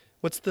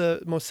 what's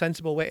the most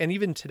sensible way? And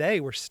even today,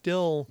 we're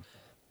still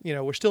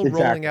Exactly.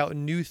 rolling out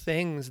new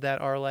things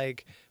that are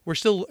like,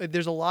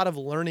 there's a lot of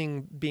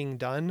learning being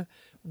done,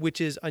 which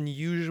is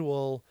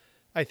unusual,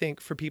 I think,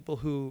 for people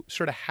who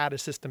sort of had a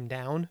system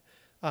down.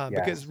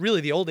 Because really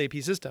the old AP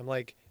system,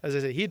 like, as I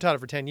said, he had taught it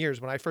for 10 years.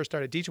 When I first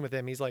started teaching with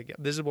him, he's like,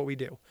 this is what we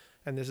do,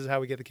 and this is how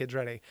we get the kids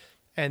ready.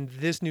 And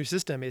this new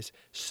system is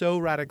so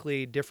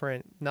radically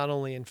different, not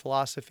only in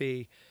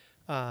philosophy,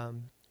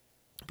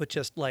 but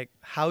just like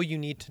how you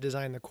need to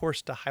design the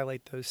course to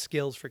highlight those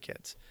skills for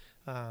kids.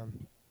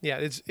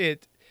 Yeah,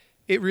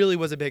 it really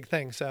was a big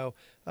thing. So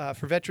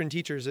for veteran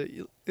teachers,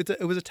 it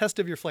was a test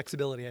of your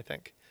flexibility, I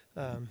think.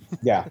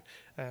 Yeah,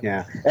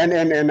 yeah, and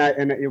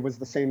it was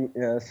the same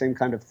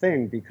kind of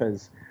thing,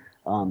 because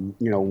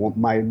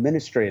my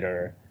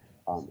administrator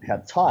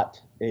had taught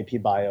AP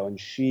Bio, and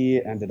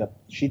she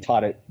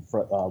taught it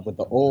with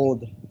the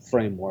old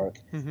framework,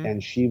 Mm-hmm.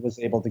 and she was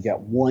able to get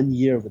 1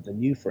 year with the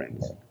new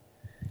framework.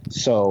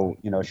 So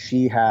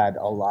she had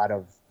a lot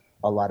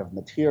of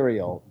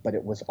material, but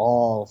it was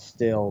all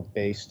still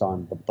based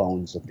on the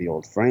bones of the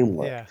old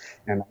framework. Yeah.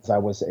 And as I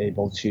was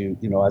able to,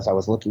 as I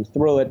was looking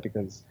through it,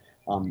 because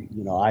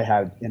I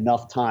had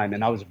enough time,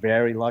 and I was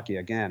very lucky.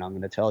 Again, I'm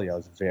going to tell you, I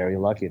was very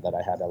lucky that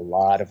I had a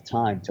lot of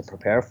time to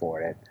prepare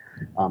for it.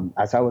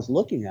 As I was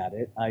looking at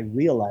it, I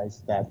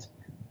realized that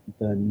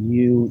the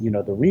new,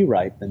 the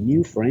rewrite, the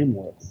new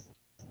framework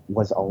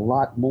was a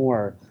lot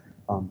more,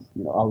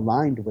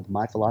 aligned with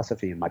my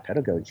philosophy and my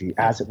pedagogy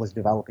as it was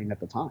developing at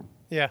the time.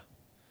 Yeah.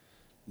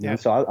 Yeah.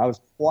 So I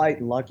was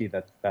quite lucky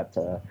that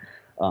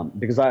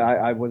because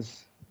I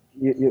was,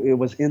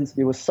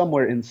 it was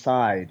somewhere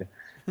inside,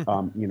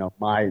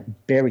 my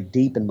very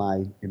deep in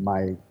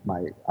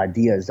my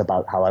ideas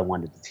about how I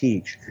wanted to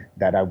teach,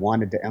 that I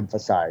wanted to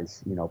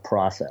emphasize,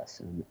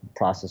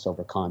 process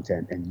over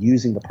content, and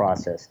using the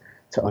process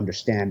to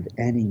understand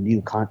any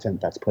new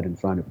content that's put in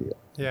front of you.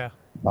 Yeah.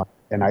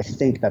 And I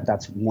think that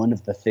that's one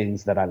of the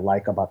things that I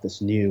like about this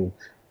new,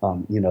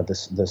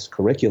 this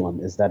curriculum,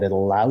 is that it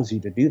allows you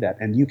to do that.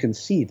 And you can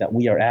see that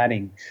we are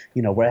adding,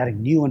 we're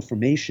adding new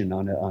information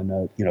on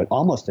a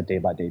almost a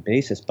day-by-day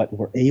basis, but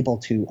we're able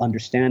to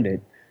understand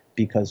it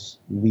because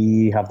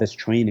we have this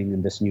training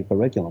in this new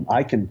curriculum.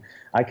 I can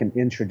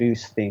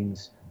introduce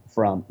things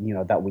from,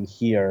 that we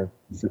hear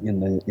in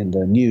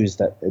the news,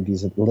 that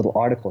these little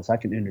articles, I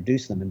can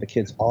introduce them, and the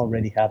kids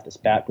already have this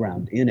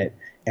background in it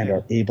and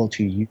are able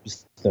to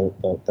use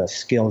the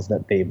skills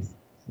that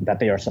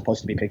they are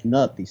supposed to be picking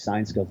up, these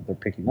science skills that they're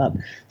picking up,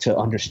 to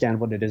understand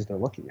what it is they're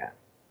looking at.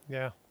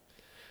 Yeah.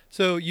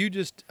 So you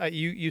just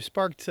you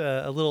sparked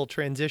a little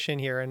transition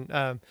here,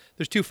 and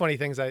there's two funny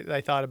things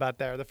I thought about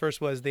there. The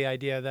first was the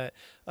idea that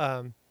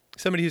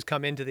somebody who's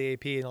come into the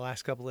AP in the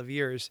last couple of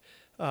years,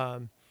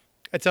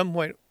 at some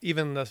point,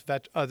 even the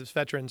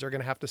veterans are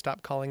going to have to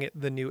stop calling it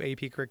the new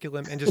AP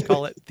curriculum and just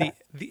call it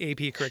the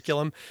AP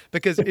curriculum,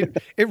 because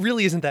it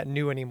really isn't that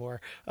new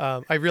anymore.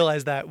 I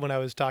realized that when I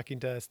was talking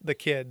to the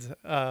kids,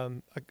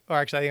 or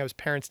actually I think it was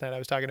Parents Night. I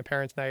was talking to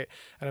Parents Night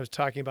and I was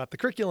talking about the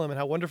curriculum and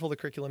how wonderful the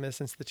curriculum is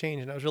since the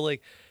change. And I was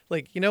really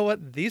like, you know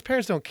what? These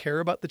parents don't care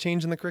about the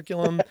change in the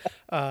curriculum.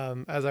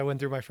 As I went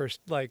through my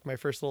first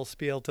little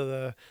spiel to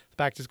the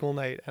back to school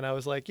night, and I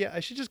was like, yeah, I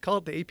should just call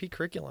it the AP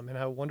curriculum and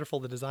how wonderful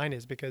the design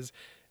is, because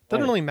it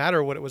doesn't really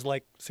matter what it was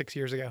like 6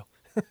 years ago.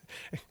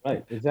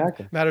 Right,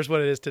 exactly. Matters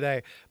what it is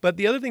today. But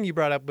the other thing you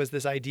brought up was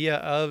this idea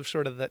of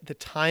sort of the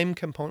time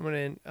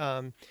component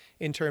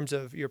in terms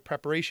of your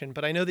preparation.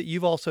 But I know that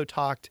you've also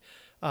talked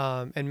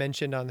and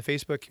mentioned on the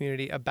Facebook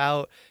community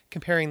about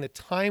comparing the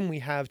time we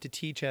have to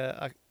teach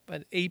an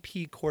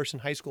AP course in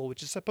high school,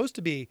 which is supposed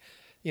to be,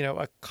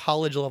 a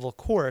college level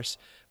course,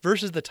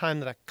 versus the time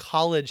that a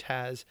college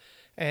has,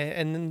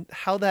 and then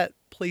how that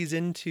plays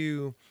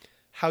into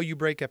how you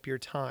break up your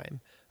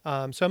time.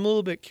 So I'm a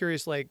little bit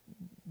curious, like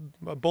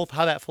both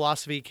how that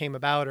philosophy came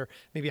about, or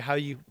maybe how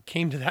you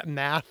came to that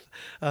math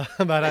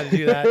about how to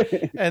do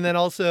that, and then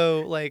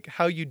also like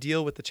how you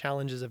deal with the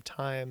challenges of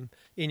time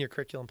in your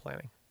curriculum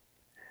planning.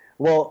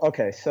 Well,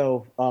 okay,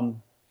 so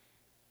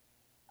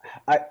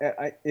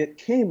it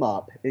came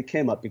up. It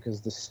came up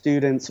because the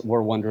students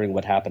were wondering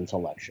what happened to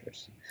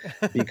lectures,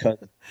 because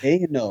they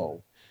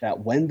know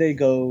that when they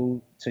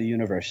go to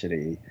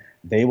university,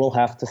 they will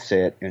have to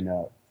sit in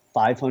a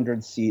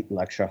 500-seat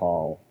lecture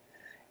hall,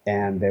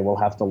 and they will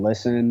have to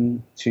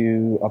listen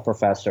to a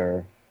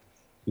professor,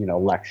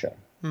 lecture.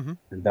 Mm-hmm.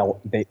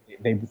 And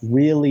they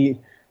really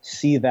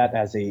see that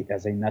as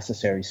a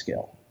necessary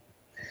skill,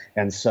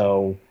 and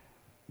so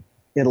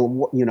it'll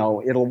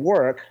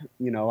work.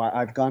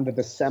 I've gone to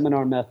the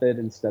seminar method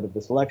instead of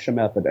this lecture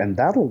method, and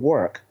that'll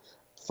work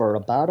for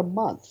about a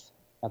month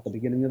at the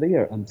beginning of the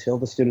year, until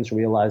the students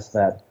realize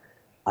that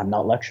I'm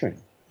not lecturing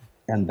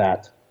and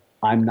that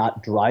I'm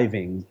not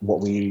driving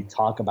what we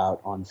talk about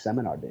on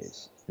seminar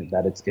days,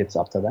 that it's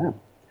up to them.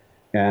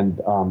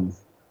 And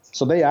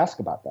so they ask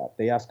about that.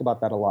 They ask about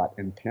that a lot,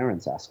 and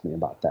parents ask me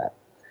about that.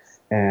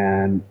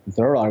 And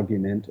their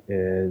argument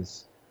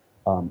is,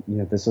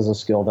 this is a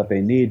skill that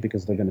they need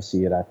because they're going to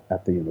see it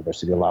at the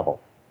university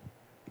level.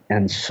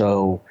 And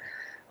so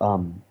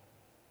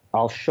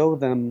I'll show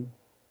them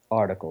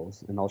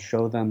articles, and I'll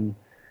show them,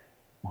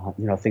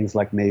 things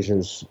like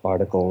Mazur's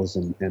articles,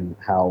 and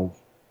how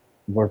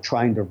we're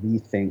trying to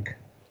rethink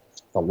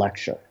the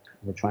lecture.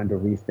 We're trying to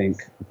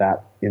rethink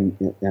that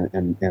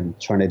and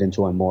turn it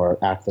into a more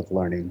active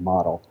learning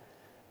model.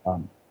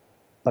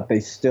 But they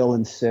still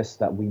insist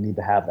that we need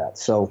to have that.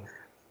 So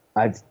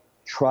I've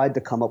tried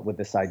to come up with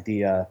this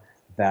idea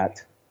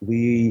that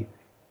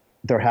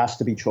there has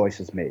to be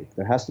choices made.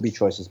 There has to be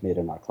choices made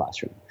in our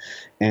classroom.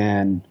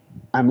 And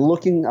I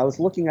was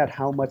looking at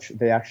how much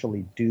they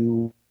actually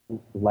do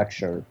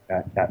lecture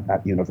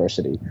at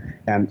university.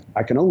 And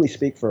I can only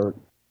speak for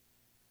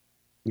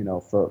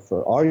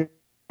our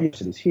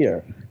universities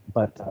here,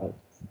 but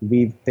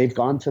they've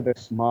gone to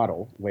this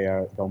model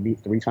where they'll meet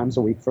 3 times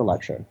a week for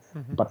lecture,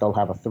 Mm-hmm. but they'll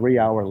have a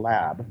 3-hour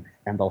lab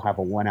and they'll have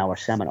a 1-hour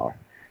seminar.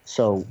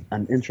 So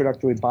an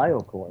introductory bio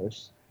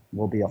course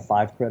will be a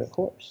 5-credit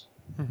course.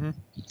 Mm-hmm.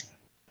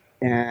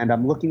 And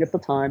I'm looking at the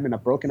time, and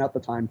I've broken out the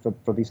time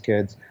for these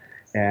kids,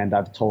 and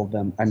I've told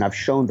them, and I've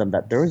shown them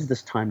that there is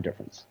this time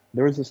difference.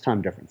 There is this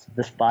time difference.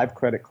 This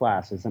 5-credit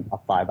class isn't a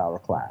 5-hour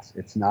class.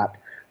 It's not,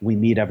 we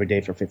meet every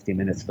day for 50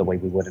 minutes the way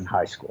we would in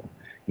high school.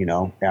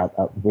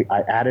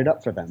 I added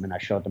up for them, and I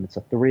showed them it's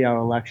a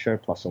 3-hour lecture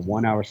plus a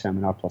 1-hour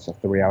seminar plus a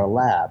 3-hour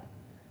lab.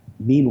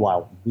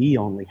 Meanwhile, we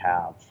only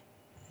have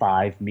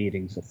 5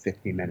 meetings of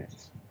 50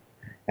 minutes.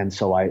 And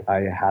so I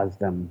have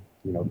them,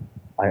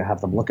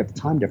 look at the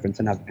time difference,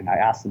 and I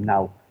ask them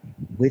now,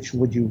 which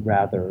would you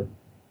rather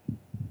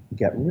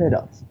get rid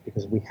of?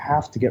 Because we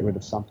have to get rid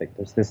of something.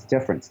 There's this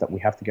difference that we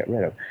have to get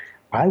rid of.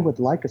 I would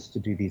like us to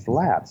do these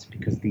labs,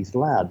 because these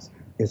labs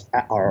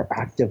are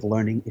active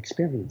learning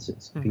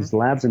experiences. Mm-hmm. These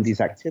labs and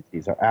these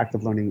activities are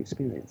active learning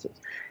experiences.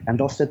 And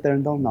they'll sit there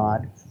and they'll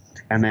nod.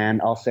 And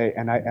then I'll say,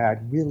 and I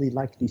really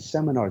like these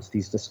seminars,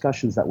 these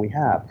discussions that we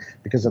have,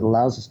 because it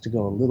allows us to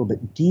go a little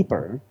bit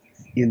deeper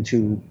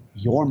into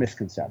your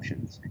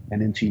misconceptions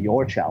and into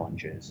your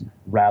challenges,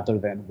 rather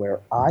than where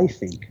I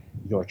think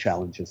your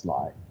challenges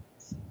lie.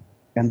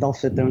 And they'll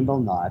sit there and they'll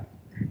nod.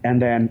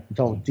 And then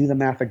they'll do the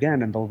math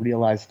again, and they'll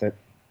realize that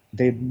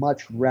they'd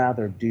much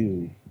rather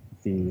do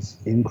these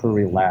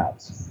inquiry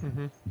labs,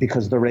 mm-hmm.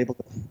 because they're able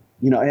to,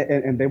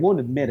 and they won't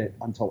admit it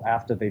until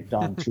after they've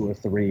done 2 or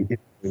 3 inquiry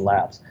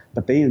labs,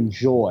 but they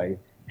enjoy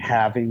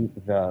having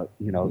the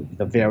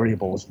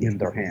variables in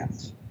their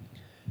hands.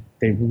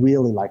 They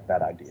really like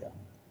that idea.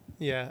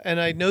 Yeah. And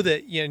I know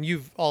that, and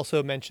you've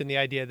also mentioned the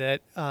idea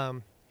that,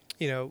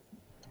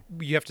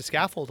 you have to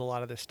scaffold a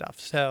lot of this stuff.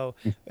 So,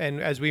 and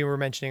as we were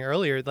mentioning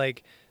earlier,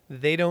 like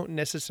they don't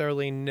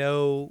necessarily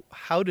know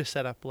how to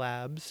set up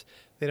labs.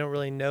 They don't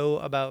really know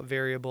about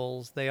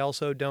variables. They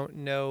also don't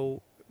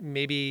know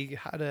maybe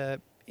how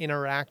to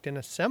interact in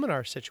a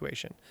seminar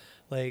situation.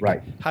 like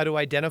Right. how to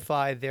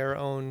identify their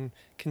own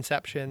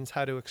conceptions,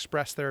 how to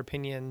express their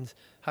opinions,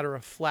 how to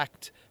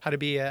reflect, how to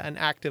be an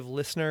active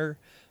listener,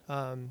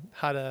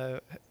 how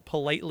to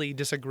politely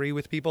disagree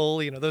with people,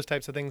 those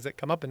types of things that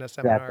come up in a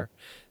Exactly. seminar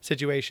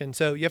situation.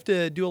 So you have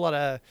to do a lot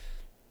of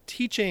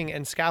teaching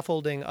and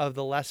scaffolding of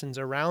the lessons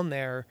around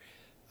there,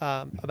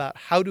 about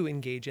how to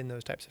engage in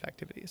those types of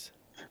activities.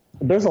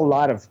 There's a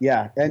lot of,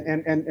 yeah,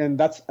 and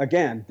that's,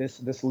 again,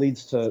 this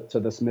leads to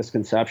this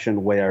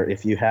misconception where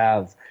if you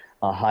have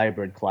a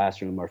hybrid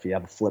classroom or if you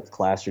have a flipped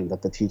classroom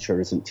that the teacher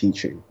isn't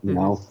teaching,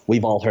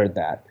 we've all heard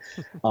that.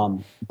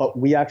 But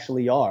we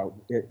actually are,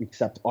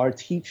 except our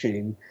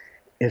teaching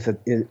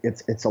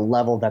it's a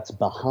level that's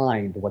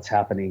behind what's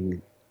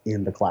happening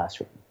in the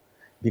classroom,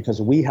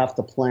 because we have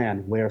to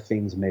plan where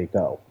things may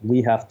go.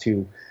 We have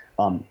to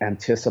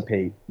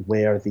anticipate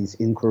where these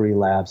inquiry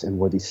labs and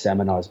where these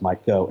seminars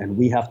might go. And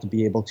we have to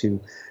be able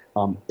to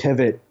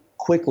pivot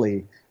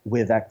quickly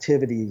with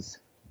activities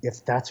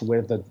if that's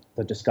where the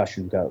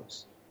discussion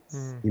goes.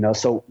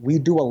 So we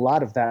do a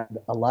lot of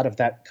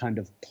that kind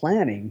of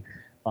planning,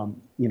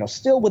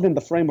 still within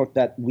the framework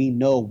that we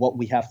know what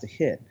we have to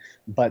hit.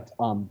 But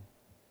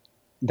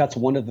that's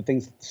one of the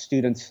things that the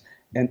students,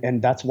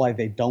 and that's why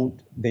they think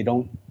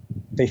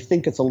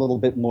it's a little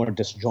bit more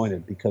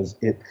disjointed, because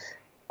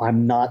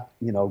I'm not,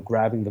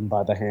 grabbing them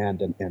by the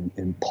hand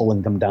and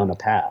pulling them down a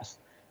path.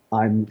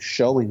 I'm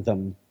showing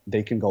them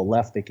they can go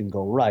left, they can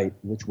go right.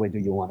 Which way do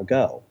you want to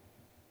go?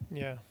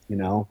 Yeah.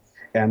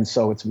 And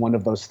so it's one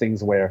of those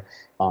things where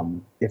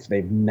if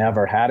they've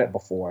never had it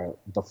before,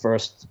 the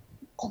first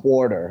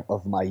quarter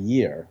of my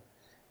year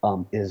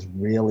is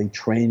really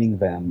training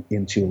them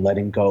into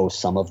letting go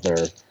some of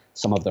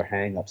their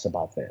hang-ups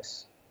about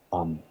this.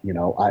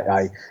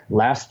 I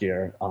last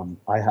year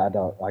I had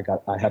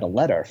a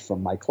letter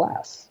from my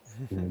class,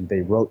 and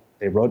they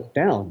wrote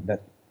down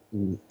that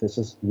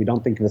we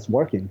don't think this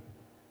working.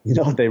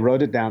 They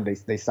wrote it down.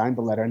 They signed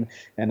the letter,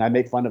 and I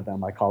make fun of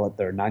them. I call it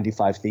their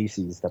 95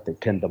 theses that they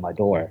pinned to my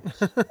door.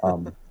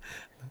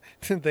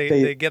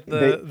 They get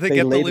the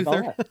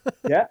Luther.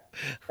 Yeah,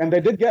 and they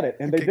did get it,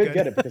 and they Okay, did good.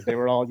 get it because they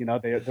were all,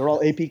 they're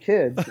all AP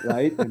kids,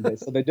 right? And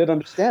so they did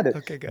understand it.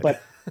 Okay, good.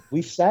 But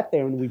we sat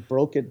there and we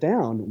broke it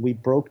down. We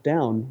broke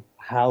down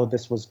how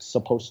this was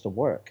supposed to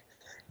work,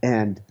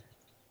 and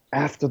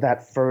after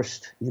that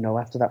first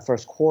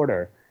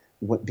quarter,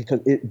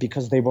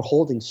 because they were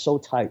holding so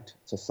tight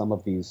to some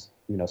of these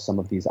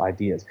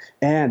ideas,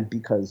 and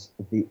because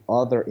the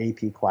other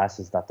AP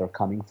classes that they're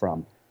coming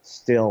from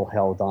still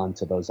held on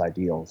to those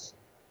ideals.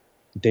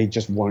 They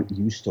just weren't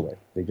used to it.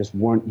 They just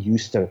weren't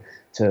used to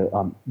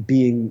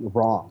being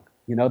wrong.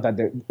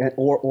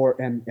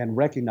 And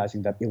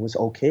recognizing that it was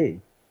okay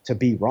to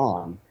be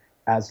wrong,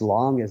 as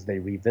long as they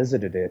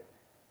revisited it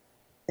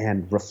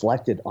and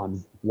reflected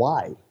on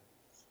why.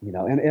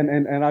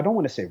 And I don't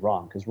want to say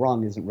wrong, because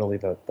wrong isn't really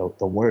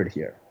the word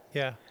here.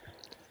 Yeah.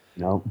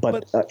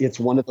 But it's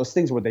one of those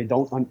things where they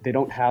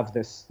don't have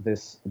this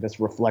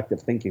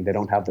reflective thinking. They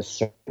don't have this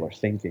circular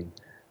thinking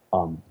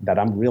that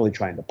I'm really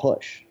trying to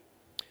push.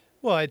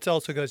 Well, it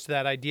also goes to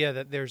that idea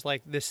that there's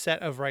like this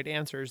set of right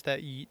answers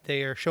that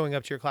they are showing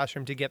up to your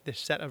classroom to get this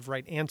set of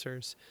right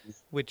answers,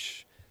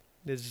 which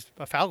is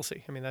a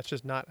fallacy. I mean, that's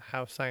just not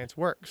how science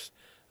works.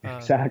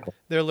 Exactly.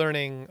 They're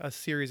learning a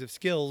series of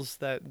skills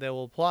that they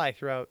will apply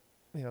throughout,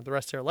 the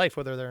rest of their life,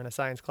 whether they're in a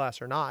science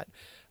class or not.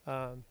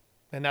 And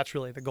that's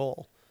really the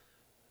goal.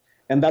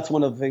 And that's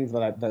one of the things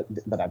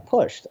that I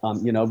pushed.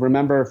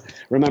 Remember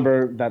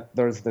that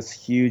there's this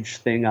huge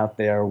thing out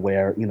there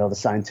where the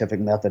scientific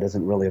method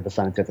isn't really the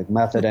scientific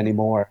method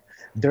anymore.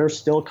 They're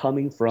still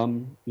coming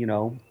from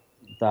the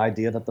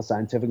idea that the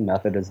scientific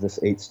method is this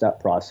 8-step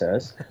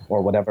process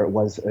or whatever it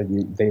was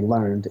they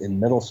learned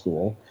in middle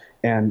school,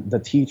 and the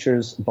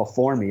teachers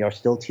before me are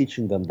still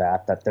teaching them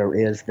that there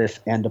is this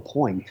end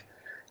point.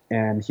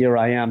 And here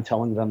I am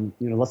telling them,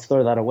 let's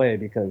throw that away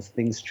because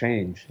things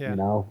change.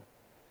 Yeah.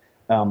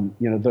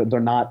 They're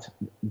not.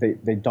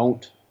 They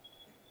don't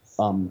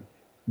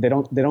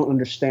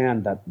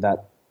understand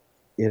that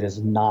it is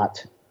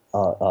not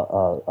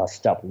a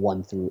step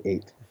 1 through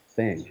 8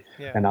 thing.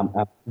 Yeah. And I'm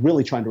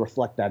really trying to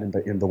reflect that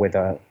in the way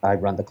that I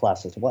run the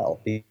class as well,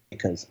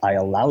 because I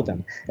allow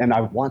them and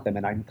I want them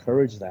and I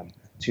encourage them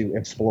to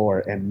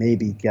explore and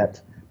maybe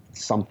get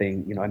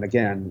something. And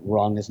again,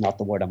 wrong is not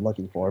the word I'm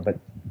looking for, but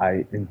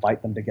I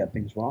invite them to get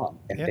things wrong,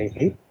 and they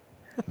hate it.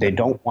 They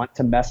don't want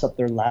to mess up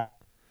their lab.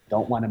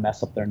 Don't want to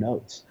mess up their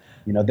notes.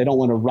 They don't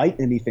want to write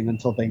anything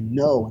until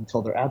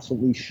until they're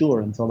absolutely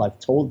sure, until I've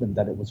told them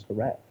that it was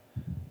correct.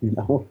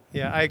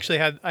 Yeah, I actually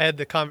had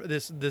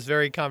this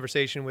very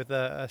conversation with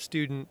a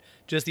student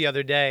just the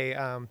other day.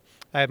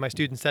 I had my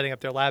students setting up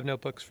their lab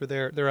notebooks for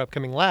their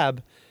upcoming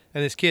lab,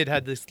 and this kid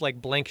had this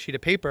like blank sheet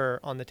of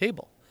paper on the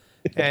table,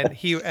 and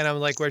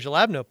I'm like, "Where's your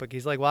lab notebook?"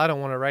 He's like, "Well, I don't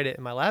want to write it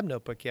in my lab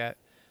notebook yet."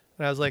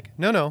 And I was like,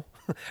 no,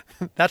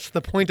 that's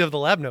the point of the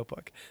lab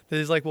notebook.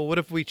 He's like, well, what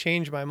if we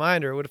change my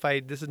mind, or what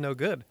if this is no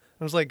good?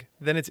 I was like,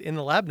 then it's in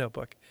the lab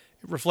notebook.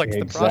 It reflects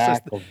the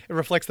process. It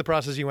reflects the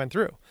process you went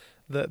through.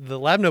 The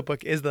lab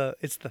notebook it's the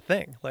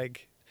thing.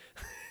 Like,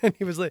 And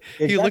he was like,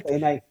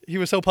 Exactly. he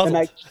was so And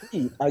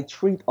puzzled. I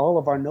treat all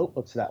of our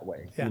notebooks that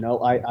way. Yeah.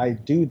 I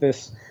do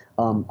this.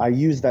 I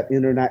use that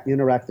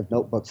interactive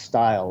notebook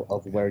style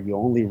of where you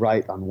only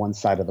write on one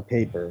side of the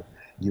paper.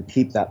 You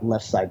keep that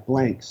left side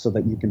blank so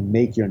that you can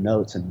make your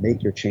notes and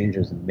make your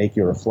changes and make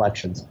your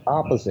reflections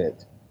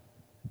opposite,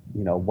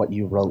 what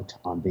you wrote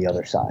on the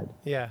other side.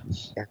 Yeah.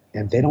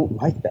 And they don't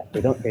like that.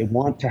 They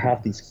want to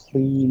have these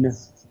clean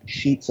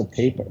sheets of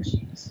papers.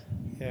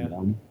 Yeah. You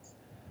know?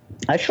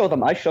 I show them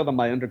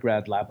my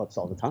undergrad lab books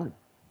all the time.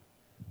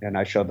 And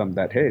I show them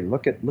that, hey,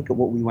 look at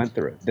what we went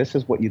through. This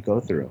is what you go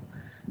through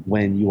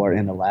when you are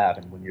in a lab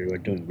and when you are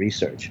doing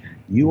research.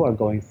 You are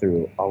going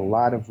through a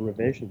lot of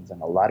revisions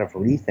and a lot of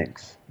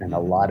rethinks and a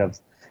lot of,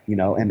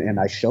 and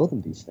I show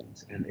them these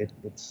things. And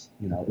it's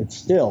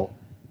still,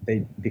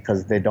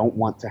 because they don't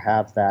want to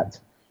have that.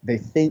 They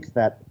think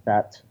that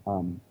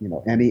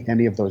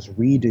any of those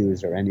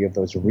redos or any of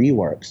those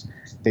reworks,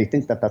 they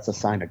think that that's a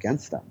sign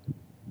against them.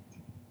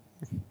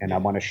 And I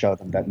want to show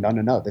them that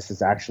no, this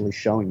is actually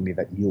showing me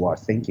that you are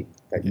thinking,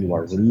 that you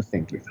are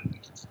rethinking.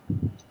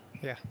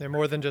 Yeah, they're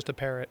more than just a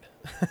parrot.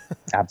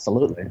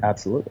 Absolutely.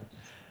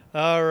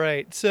 All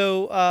right.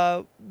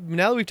 So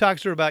now that we've talked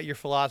sort of about your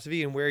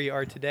philosophy and where you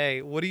are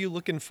today, what are you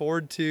looking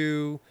forward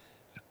to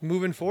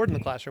moving forward in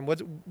the classroom?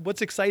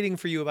 What's exciting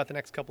for you about the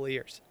next couple of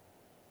years?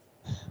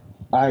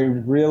 I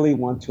really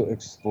want to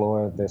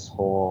explore this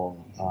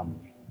whole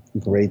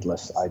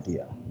gradeless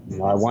idea.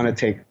 I want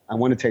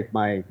to take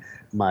my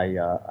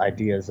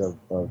ideas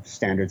of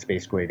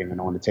standards-based grading,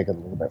 and I want to take it a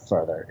little bit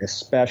further,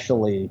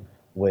 especially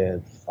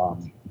with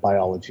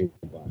biology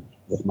one,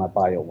 with my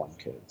Bio 1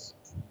 kids.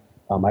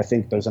 I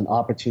think there's an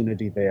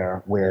opportunity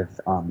there with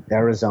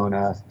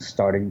Arizona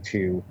starting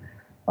to,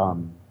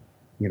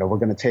 we're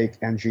going to take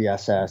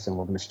NGSS and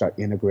we're going to start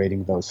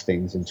integrating those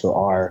things into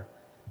our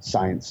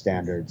science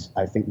standards.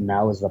 I think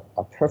now is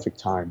a perfect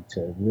time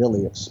to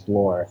really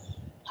explore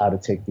how to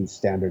take these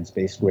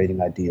standards-based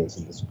grading ideas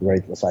and this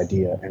gradeless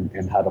idea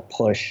and how to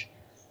push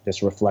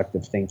this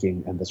reflective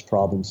thinking and this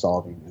problem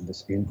solving and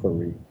this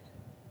inquiry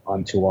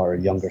onto our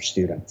younger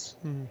students.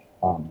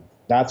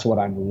 That's what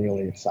I'm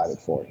really excited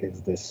for,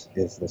 is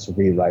this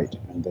rewrite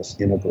and this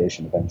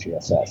integration of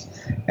NGSS.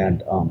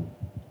 And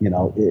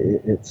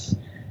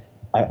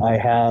I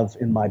have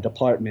in my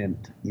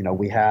department,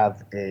 we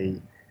have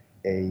a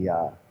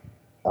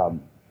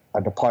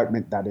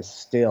department that is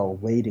still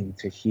waiting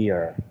to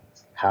hear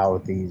how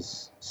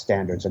these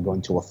standards are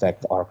going to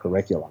affect our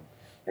curriculum.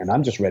 And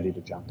I'm just ready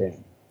to jump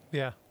in.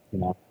 Yeah.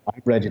 I'm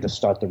ready to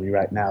start the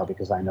rewrite now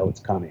because I know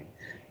it's coming.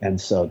 And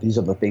so these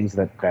are the things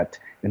that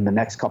in the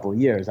next couple of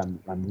years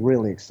I'm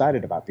really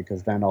excited about,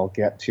 because then I'll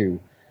get to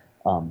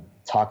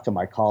talk to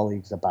my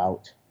colleagues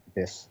about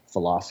this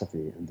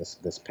philosophy and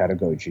this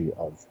pedagogy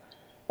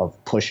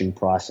of pushing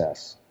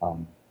process.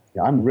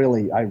 I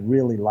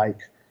really like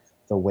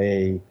the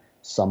way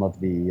some of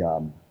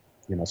the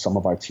some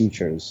of our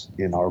teachers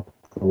in our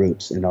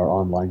groups, in our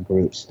online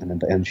groups, and in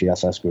the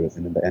NGSS group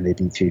and in the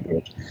NABT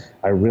group,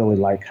 I really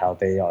like how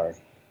they are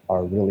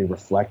really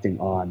reflecting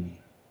on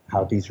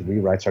how these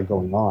rewrites are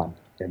going on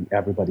in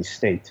everybody's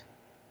state.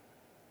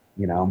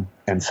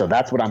 And so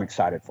that's what I'm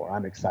excited for.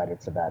 I'm excited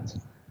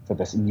for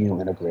this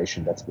new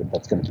integration that's going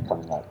to be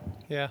coming up.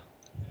 Yeah,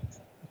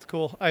 that's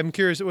cool. I'm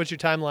curious, what's your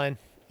timeline?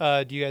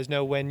 Do you guys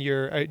know when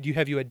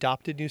have you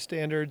adopted new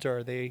standards, or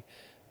are they?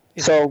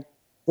 So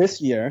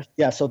this year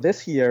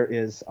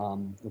is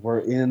we're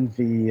in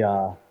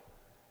the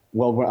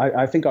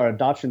I think our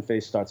adoption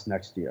phase starts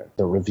next year.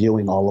 They're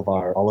reviewing all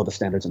of the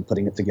standards and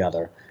putting it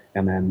together,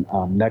 and then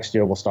next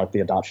year we'll start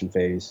the adoption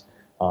phase.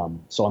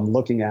 So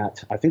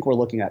I think we're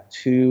looking at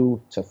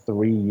 2 to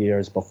 3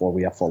 years before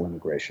we have full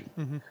integration.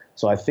 Mm-hmm.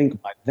 So I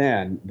think by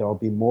then there will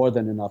be more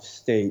than enough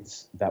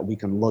states that we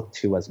can look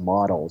to as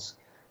models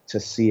to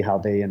see how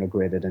they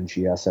integrated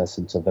NGSS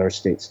into their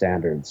state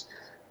standards.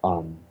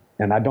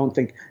 And I don't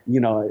think,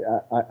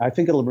 I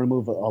think it'll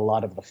remove a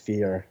lot of the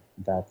fear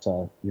that,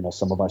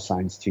 some of our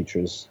science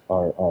teachers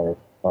are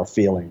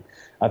feeling.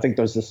 I think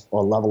there's this a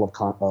level of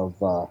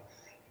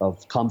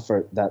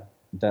comfort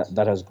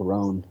that has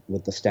grown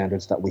with the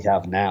standards that we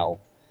have now.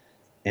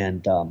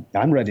 And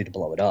I'm ready to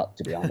blow it up,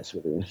 to be honest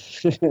with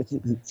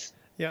you.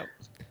 Yeah.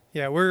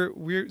 Yeah. We're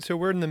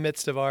in the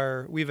midst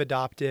of we've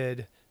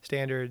adopted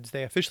standards.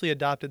 They officially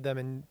adopted them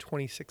in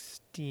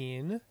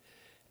 2016.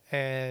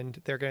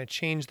 And they're going to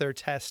change their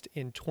test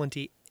in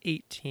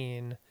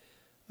 2018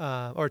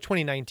 or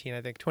 2019,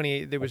 I think.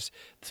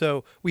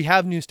 So we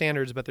have new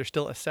standards, but they're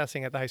still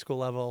assessing at the high school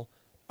level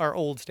our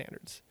old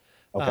standards,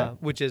 okay.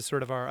 Which is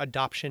sort of our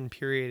adoption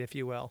period, if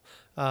you will.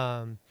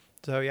 So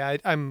yeah,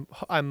 I'm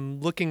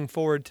looking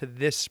forward to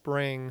this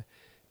spring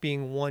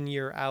being 1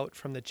 year out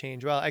from the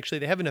change. Well, actually,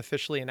 they haven't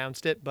officially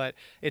announced it, but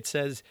it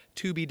says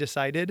to be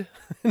decided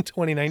in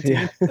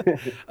 2019.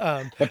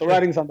 Yeah. But the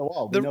writing's on the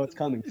wall. We know it's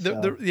coming.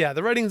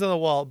 The writing's on the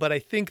wall. But I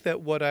think that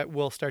what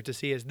we'll start to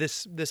see is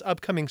this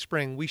upcoming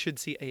spring, we should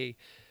see a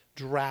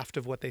draft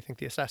of what they think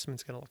the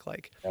assessment's going to look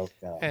like.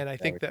 And I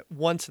think that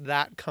once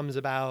that comes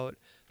about,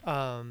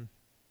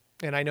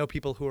 and I know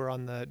people who are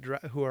on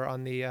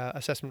the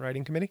assessment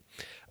writing committee.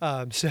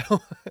 So a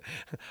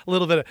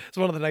little bit. It's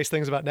one of the nice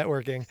things about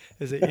networking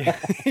is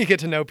that you get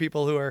to know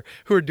people who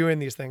are doing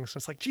these things. So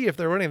it's like, gee, if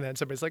they're running that, and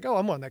somebody's like, oh,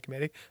 I'm on that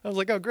committee. I was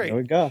like, oh, great.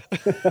 There we go.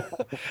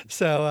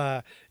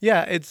 So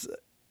yeah,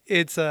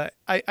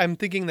 I'm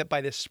thinking that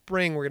by this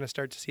spring we're going to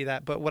start to see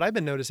that. But what I've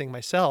been noticing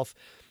myself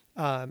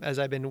as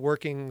I've been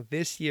working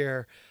this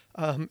year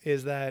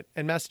is that,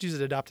 and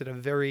Massachusetts adopted a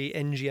very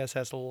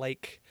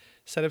NGSS-like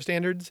set of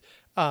standards,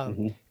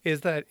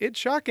 is that it's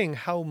shocking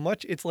how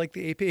much it's like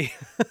the AP.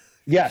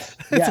 Yes,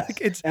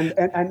 yes. Like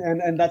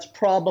and that's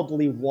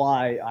probably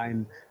why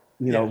I'm,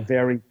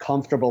 very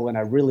comfortable and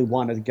I really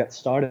want to get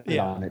started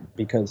on it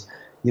because,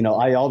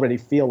 I already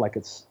feel like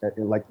it's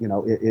like,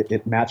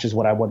 it matches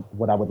what I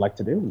would like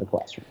to do in the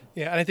classroom.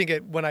 Yeah, and I think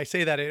when I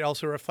say that, it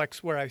also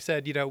reflects where I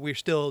said, we're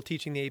still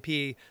teaching the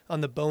AP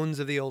on the bones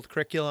of the old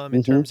curriculum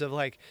in terms of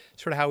like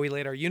sort of how we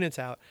laid our units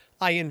out.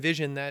 I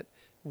envision that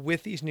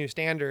with these new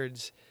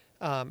standards,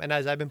 and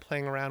as I've been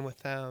playing around with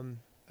them,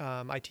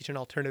 I teach an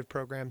alternative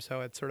program,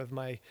 so it's sort of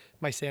my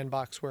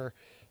sandbox where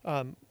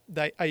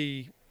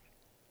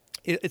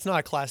it's not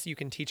a class that you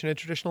can teach in a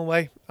traditional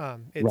way.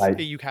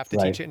 You have to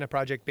teach it in a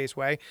project-based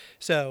way.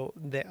 So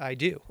I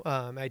do.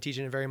 I teach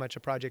in very much a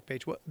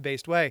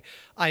project-based way.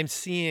 I'm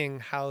seeing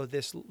how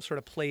this sort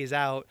of plays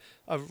out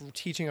of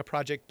teaching a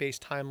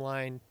project-based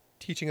timeline,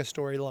 teaching a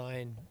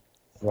storyline,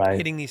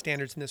 hitting these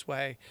standards in this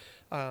way.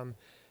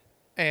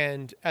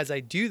 And as I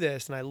do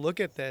this and I look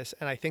at this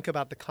and I think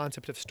about the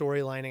concept of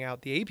storylining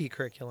out the AP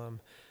curriculum,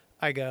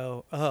 I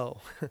go, oh,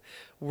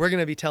 we're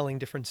going to be telling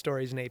different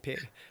stories in AP,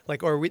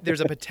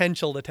 there's a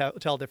potential to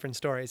tell different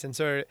stories. And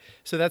so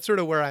that's sort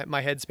of where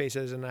my headspace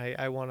is. And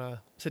I want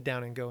to sit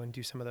down and go and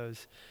do some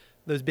of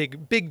those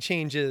big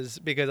changes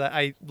because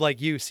I,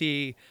 like you,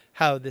 see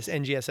how this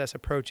NGSS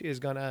approach is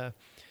going to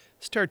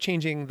start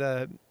changing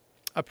the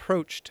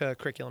approach to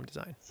curriculum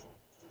design.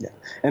 Yeah.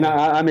 And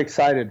I'm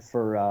excited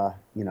for,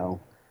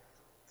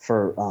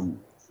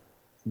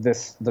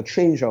 the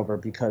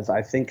changeover because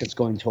I think it's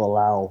going to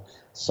allow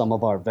some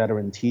of our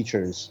veteran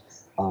teachers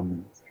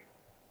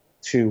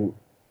to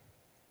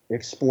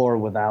explore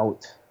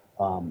without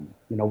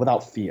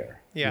fear.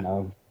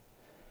 Yeah.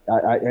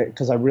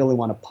 Because I really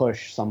want to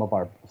push some of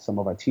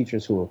our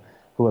teachers who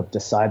have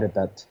decided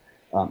that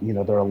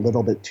they're a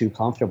little bit too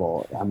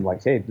comfortable. I'm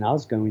like, hey, now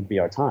is going to be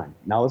our time.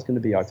 Now is going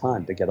to be our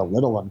time to get a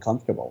little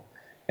uncomfortable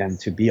and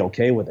to be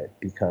okay with it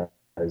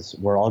because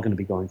we're all going to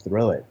be going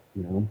through it.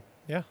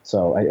 Yeah.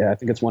 So I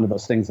think it's one of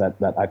those things that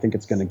I think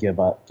it's going to give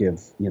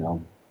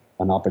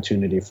an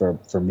opportunity for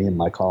me and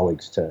my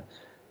colleagues to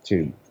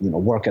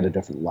work at a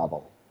different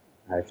level.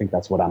 I think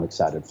that's what I'm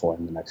excited for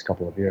in the next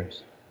couple of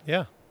years.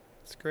 Yeah,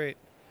 that's great.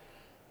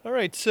 All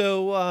right,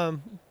 so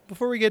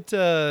before we get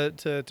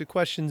to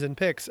questions and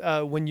picks,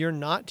 when you're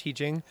not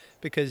teaching,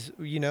 because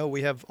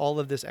we have all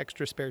of this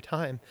extra spare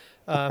time,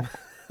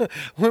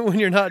 when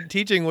you're not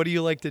teaching, what do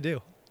you like to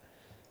do?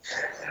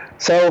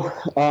 So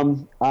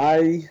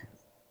I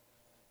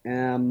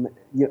am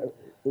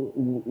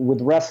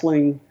with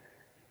wrestling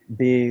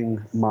being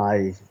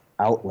my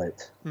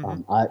outlet.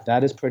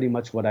 That is pretty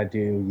much what I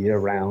do year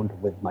round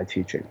with my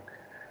teaching.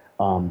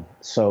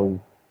 So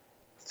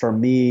for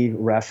me,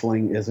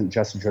 wrestling isn't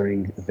just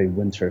during the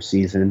winter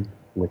season,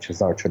 which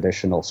is our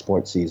traditional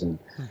sports season.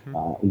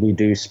 We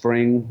do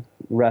spring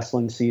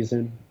wrestling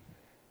season,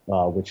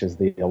 which is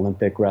the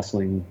Olympic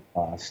wrestling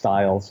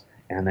styles.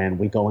 And then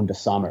we go into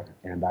summer,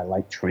 and I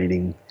like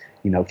training,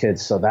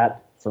 kids. So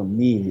that for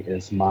me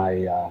is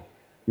my,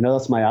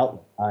 that's my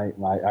outlet.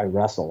 I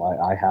wrestle.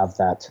 I have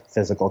that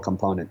physical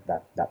component,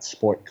 that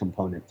sport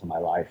component to my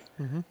life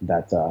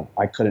that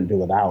I couldn't do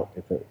without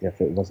if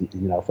it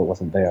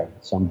wasn't there.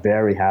 So I'm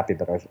very happy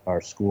that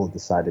our school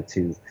decided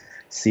to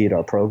seed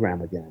our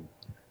program again.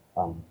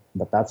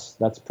 But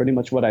that's pretty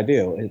much what I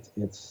do.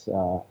 It's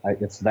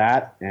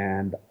that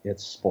and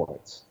it's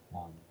sports.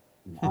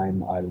 I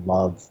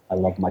love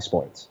my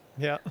sports.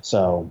 Yeah.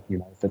 So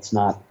if it's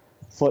not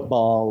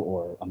football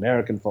or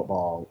American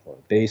football or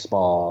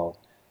baseball,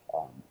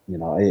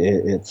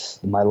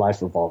 it's my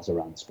life revolves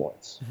around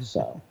sports.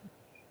 So,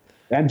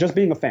 and just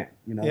being a fan,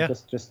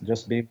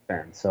 just being a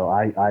fan. So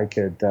I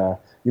could,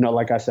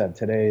 like I said,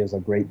 today is a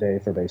great day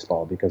for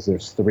baseball because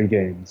there's 3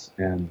 games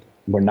and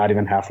we're not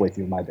even halfway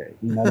through my day.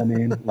 You know what I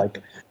mean?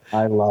 Like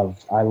I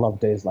love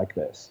days like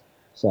this.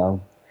 So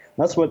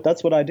that's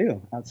what I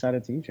do outside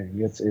of teaching.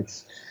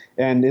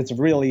 It's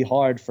really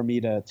hard for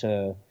me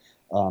to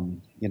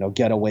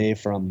get away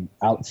from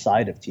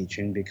outside of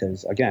teaching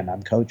because again,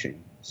 I'm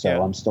coaching.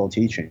 So I'm still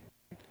teaching,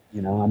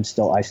 I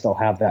still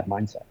have that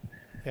mindset.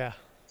 Yeah.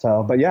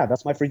 So, but yeah,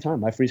 that's my free time.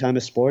 My free time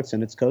is sports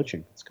and it's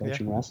coaching. It's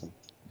coaching wrestling.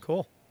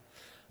 Cool.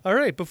 All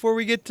right. Before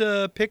we get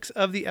to picks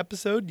of the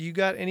episode, you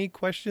got any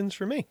questions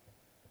for me?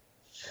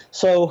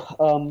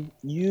 So,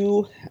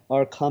 you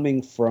are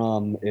coming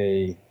from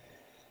a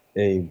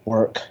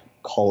work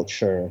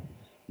culture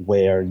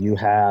where you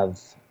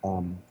have,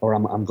 or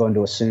I'm going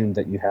to assume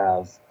that you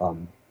have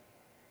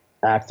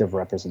active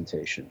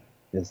representation.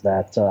 Is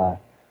that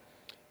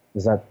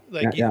Is that,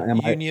 Like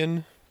am I, union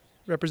yeah,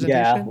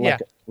 representation? Yeah.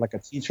 like a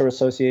teacher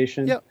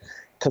association? Yep.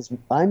 Because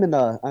I'm in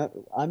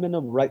a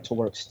right to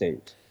work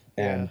state,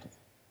 Yeah. and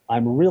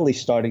I'm really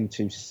starting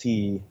to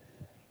see,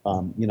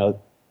 you know,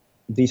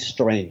 these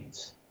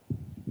strains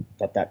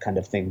that kind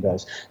of thing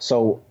does.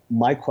 So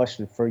my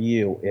question for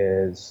you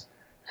is,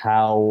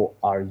 how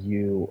are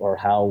you, or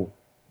how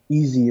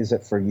easy is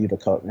it for you to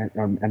cope?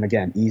 And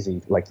again,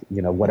 easy, like,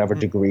 whatever Mhm.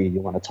 degree you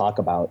want to talk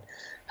about,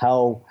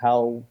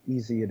 how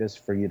easy it is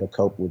for you to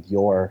cope with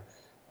your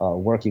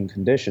working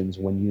conditions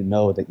when you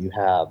know that you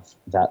have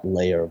that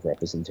layer of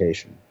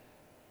representation.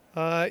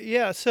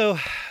 Yeah, so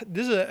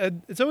this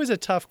is it's always a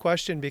tough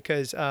question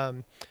because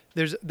I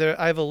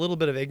have a little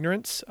bit of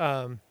ignorance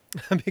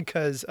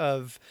because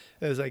of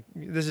it was like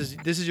this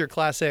is your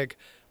classic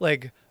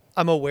like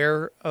I'm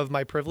aware of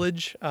my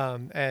privilege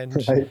and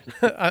Right.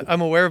 I'm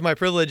aware of my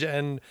privilege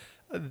and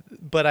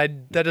but I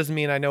that doesn't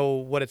mean I know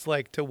what it's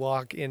like to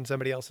walk in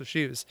somebody else's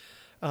shoes.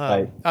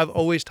 Right. I've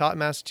always taught in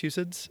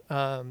Massachusetts,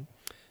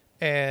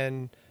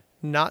 and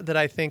not that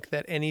I think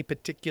that any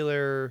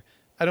particular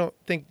I don't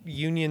think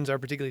unions are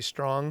particularly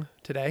strong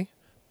today.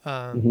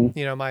 Hmm.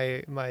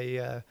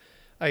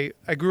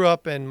 I grew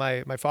up and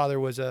my father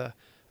was a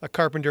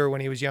carpenter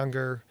when he was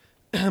younger,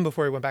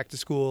 before he went back to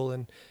school,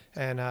 and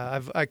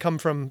I come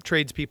from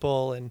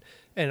tradespeople and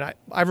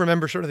I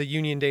remember sort of the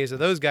union days of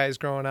those guys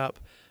growing up,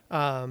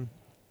 and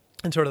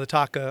sort of the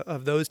talk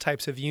of those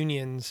types of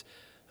unions,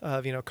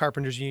 of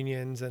carpenters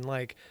unions and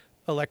like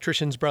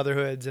electricians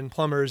brotherhoods and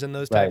plumbers and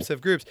those Right. types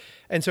of groups.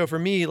 And so for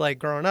me, like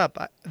growing up,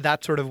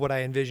 that's sort of what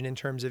I envision in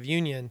terms of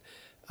union.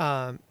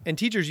 And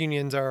teachers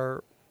unions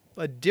are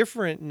a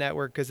different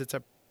network because it's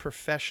a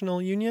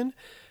professional union.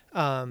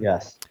 Um,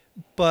 Yes.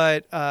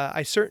 but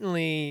I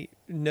certainly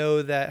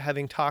know that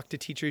having talked to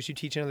teachers who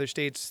teach in other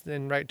states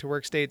and right to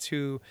work states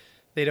who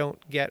they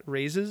don't get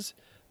raises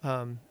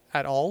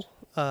at all,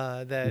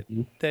 that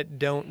Hmm.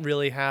 don't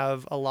really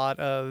have a lot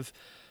of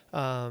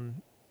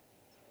um,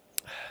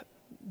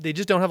 they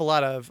just don't have a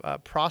lot of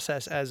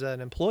process as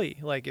an employee.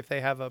 Like if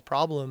they have a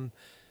problem,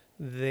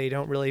 they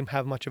don't really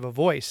have much of a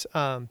voice.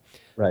 Right.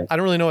 I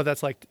don't really know what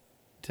that's like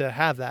to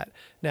have that.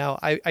 Now,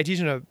 I teach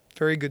in a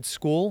very good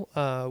school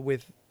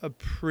with a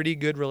pretty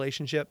good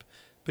relationship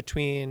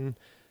between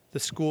the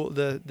school,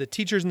 the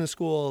teachers in the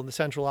school, the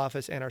central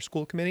office, and our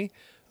school committee.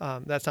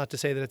 That's not to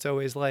say that it's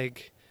always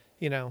like,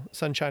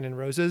 sunshine and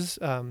roses.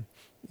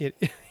 It,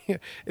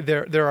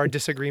 there are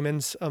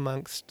disagreements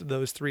amongst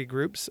those three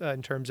groups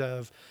in terms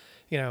of,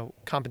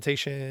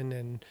 compensation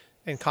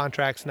and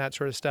contracts and that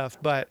sort of stuff.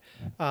 But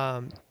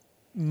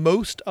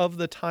most of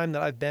the time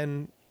that I've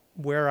been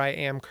where I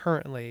am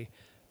currently,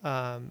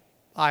 I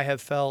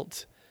have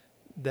felt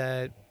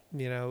that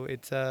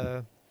it's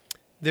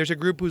there's a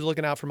group who's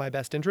looking out for my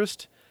best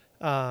interest,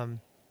 um,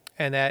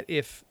 and that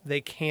if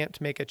they can't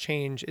make a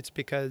change, it's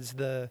because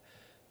the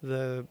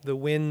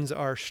winds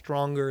are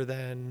stronger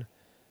than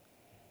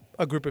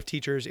a group of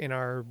teachers in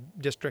our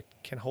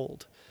district can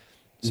hold.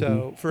 Hmm.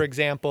 So, for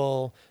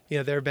example,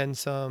 there have been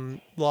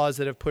some laws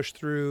that have pushed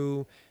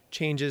through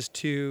changes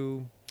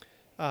to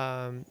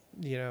um,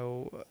 you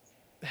know,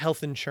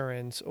 health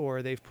insurance,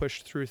 or they've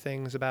pushed through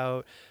things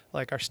about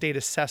like our state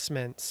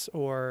assessments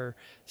or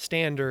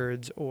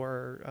standards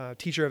or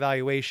teacher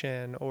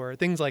evaluation or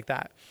things like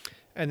that.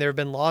 And there have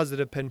been laws that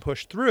have been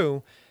pushed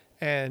through.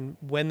 And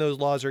when those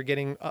laws are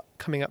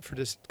coming up for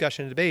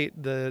discussion and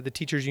debate, the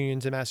teachers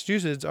unions in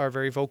Massachusetts are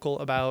very vocal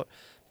about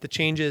the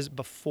changes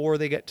before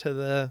they get to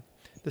the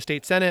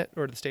state senate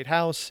or the state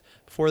house,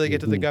 before they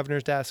get to the Hmm.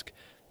 governor's desk.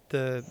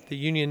 The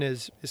union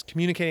is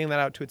communicating that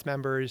out to its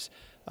members.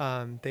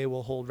 They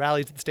will hold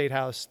rallies at the state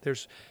house. There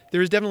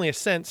is definitely a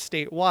sense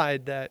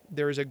statewide that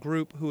there is a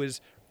group who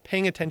is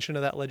paying attention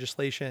to that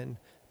legislation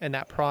and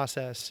that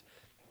process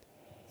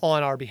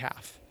on our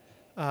behalf,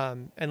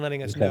 and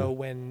letting us Okay. know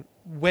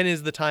when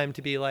is the time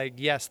to be like,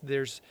 yes,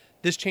 there's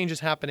this change is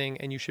happening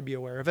and you should be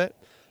aware of it,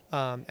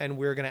 and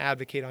we're going to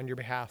advocate on your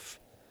behalf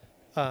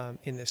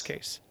in this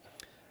case.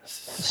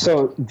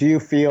 So do you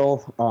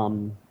feel,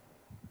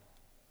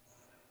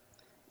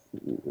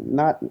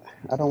 not,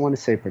 I don't want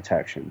to say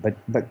protection,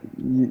 but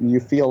you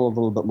feel a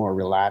little bit more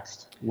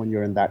relaxed when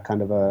you're in that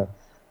kind of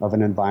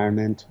an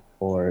environment,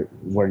 or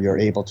where you're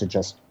able to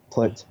just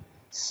put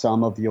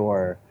some of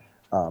your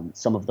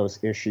some of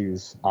those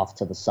issues off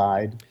to the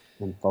side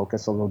and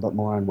focus a little bit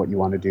more on what you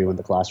want to do in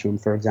the classroom,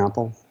 for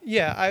example?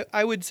 Yeah,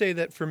 I would say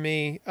that for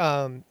me,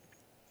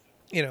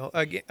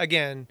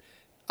 again,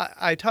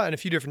 I taught in a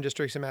few different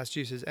districts in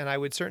Massachusetts, and I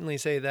would certainly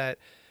say that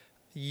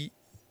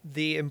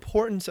the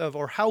importance of,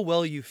 or how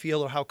well you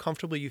feel or how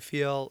comfortable you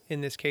feel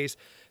in this case,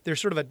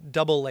 there's sort of a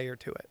double layer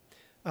to it.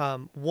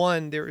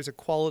 One, there is a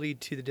quality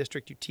to the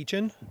district you teach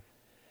in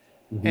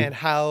Hmm. and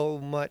how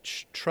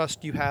much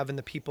trust you have in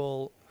the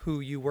people who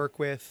you work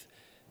with,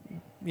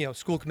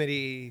 school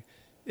committee,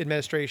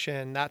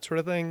 administration, that sort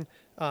of thing,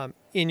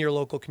 in your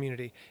local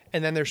community.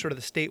 And then there's sort of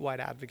the statewide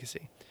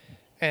advocacy.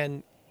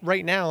 And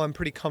right now, I'm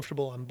pretty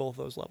comfortable on both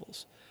those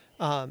levels.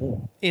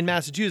 In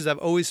Massachusetts, I've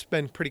always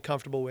been pretty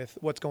comfortable with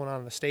what's going on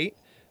in the state.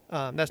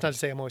 That's not to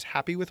say I'm always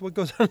happy with what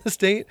goes on in the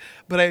state,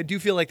 but I do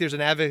feel like there's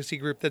an advocacy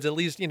group that's at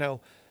least,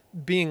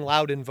 being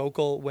loud and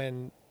vocal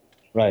when,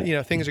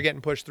 Right. things are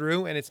getting pushed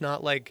through, and it's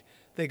not like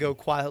they go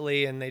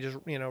quietly and they just,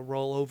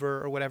 roll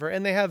over or whatever.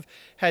 And they have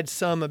had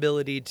some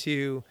ability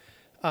to,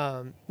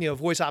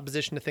 voice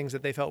opposition to things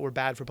that they felt were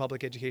bad for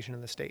public education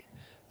in the state.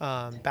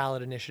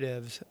 Ballot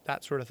initiatives,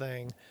 that sort of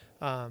thing.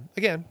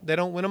 Again, they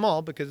don't win them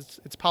all because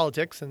it's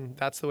politics and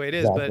that's the way it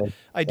is. Exactly.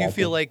 But I do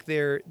feel like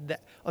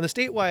on the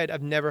statewide,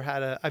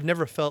 I've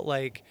never felt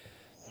like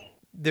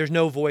there's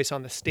no voice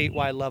on the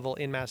statewide level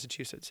in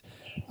Massachusetts.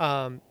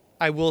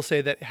 I will say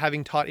that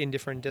having taught in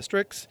different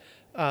districts,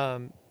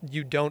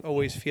 you don't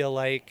always feel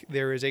like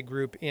there is a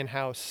group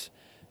in-house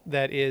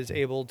that is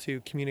able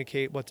to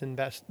communicate what's in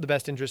the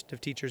best interest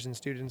of teachers and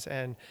students,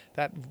 and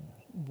that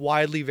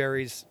widely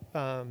varies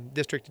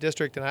district to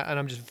district. And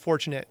I'm just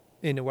fortunate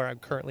in where I'm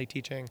currently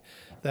teaching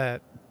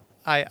that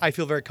I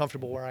feel very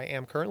comfortable where I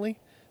am currently,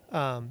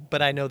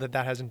 but I know that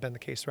hasn't been the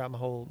case throughout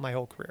my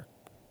whole career.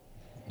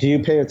 Do you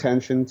pay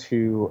attention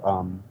to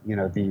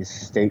these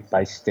state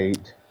by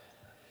state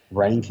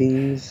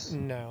rankings?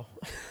 No.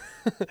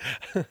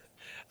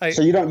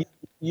 So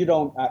you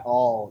don't at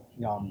all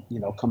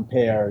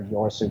compare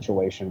your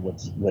situation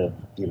with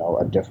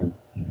a different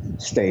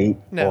state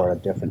or a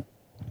different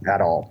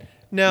at all?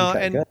 No,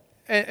 Okay,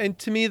 and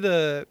to me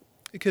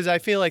because I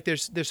feel like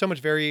there's so much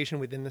variation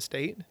within the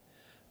state.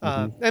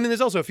 I mean,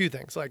 there's also a few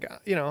things like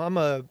I'm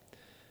a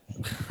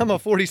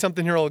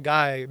 40-something-year-old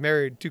guy,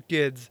 married, 2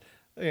 kids,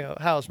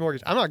 house,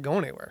 mortgage. I'm not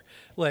going anywhere.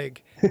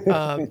 Like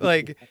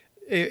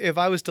if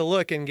I was to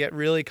look and get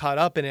really caught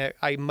up in it,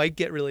 I might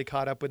get really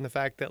caught up in the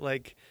fact that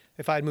like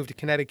if I'd moved to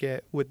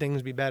Connecticut, would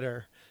things be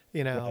better?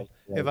 Right.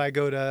 If I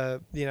go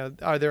to,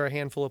 are there a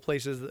handful of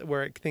places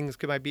where things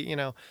might be,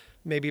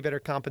 maybe better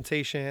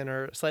compensation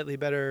or slightly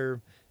better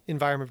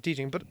environment for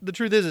teaching? But the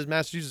truth is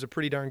Massachusetts is a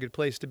pretty darn good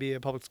place to be a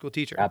public school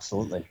teacher.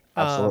 Absolutely.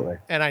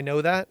 And I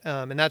know that,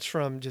 and that's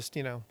from just,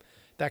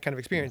 that kind of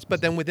experience.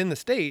 But then within the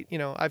state,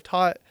 I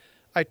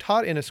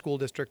taught in a school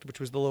district which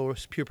was the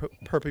lowest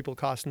per pupil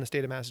cost in the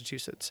state of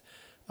Massachusetts,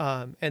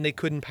 and they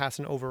couldn't pass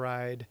an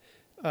override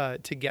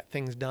to get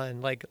things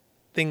done, like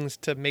things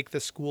to make the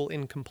school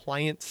in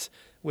compliance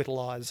with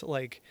laws.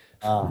 Like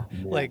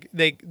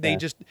they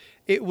just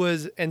it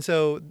was, and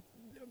so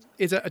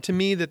it's to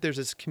me that there's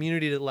this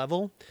community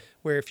level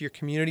where if your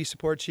community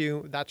supports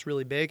you, that's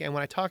really big. And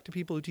when I talk to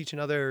people who teach in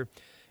other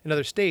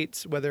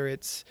states, whether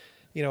it's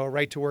a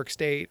right to work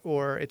state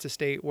or it's a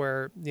state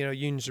where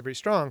unions are pretty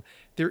strong,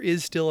 there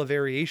is still a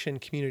variation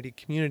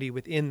community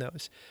within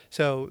those.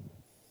 So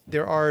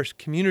there are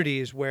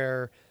communities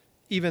where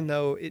even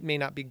though it may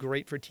not be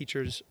great for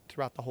teachers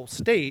throughout the whole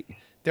state,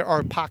 there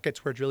are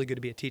pockets where it's really good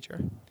to be a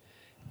teacher.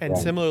 And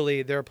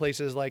similarly, there are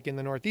places like in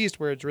the Northeast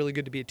where it's really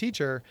good to be a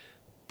teacher,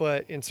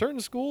 but in certain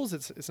schools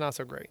it's not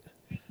so great.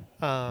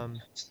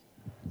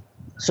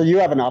 So you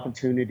have an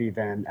opportunity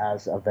then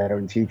as a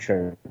veteran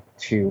teacher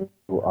to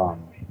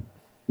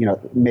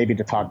maybe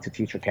to talk to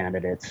teacher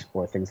candidates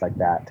or things like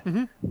that.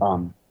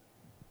 Mm-hmm.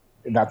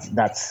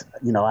 That's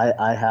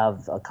I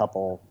have a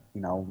couple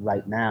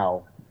right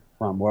now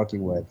who I'm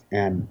working with,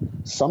 and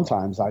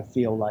sometimes I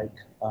feel like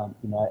I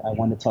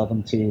want to tell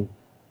them to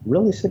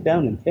really sit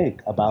down and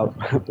think about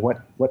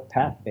what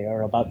path they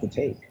are about to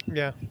take.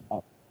 Yeah.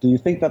 Do you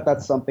think that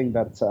that's something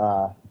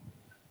that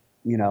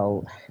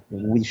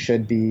we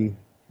should be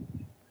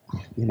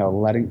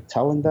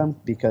telling them?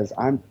 Because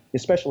I'm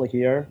especially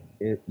here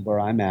where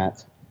I'm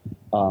at.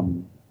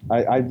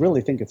 I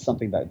really think it's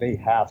something that they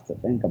have to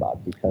think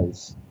about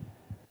because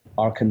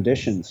our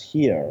conditions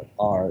here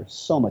are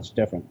so much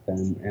different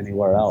than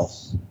anywhere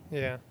else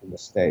in the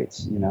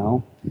States,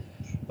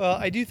 Well,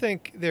 I do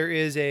think there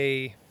is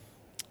a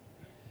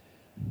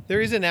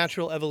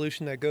natural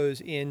evolution that goes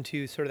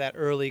into sort of that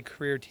early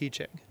career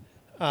teaching.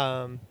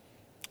 And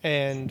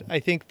I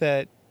think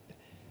that,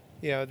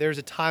 there's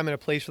a time and a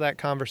place for that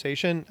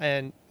conversation.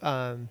 And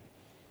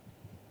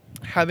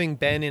having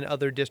been in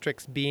other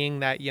districts,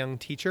 being that young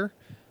teacher,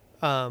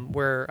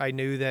 where I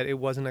knew that it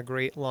wasn't a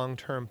great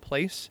long-term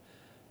place,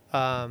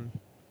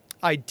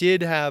 I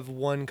did have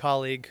one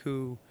colleague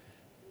who,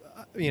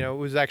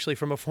 was actually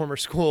from a former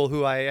school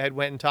who I had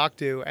went and talked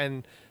to,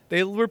 and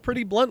they were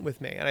pretty blunt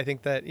with me. And I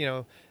think that,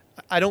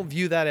 I don't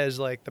view that as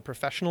like the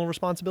professional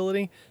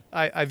responsibility.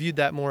 I viewed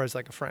that more as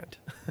like a friend.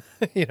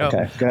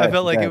 Okay, I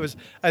felt like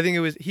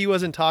he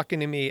wasn't talking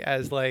to me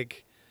as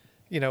like,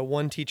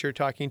 one teacher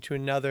talking to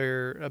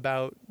another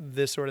about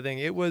this sort of thing.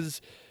 It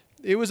was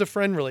a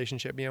friend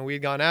relationship. We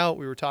had gone out,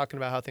 we were talking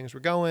about how things were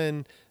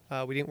going.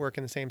 We didn't work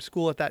in the same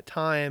school at that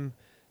time.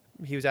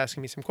 He was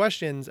asking me some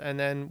questions and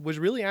then was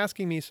really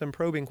asking me some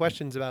probing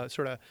questions about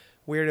sort of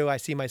where do I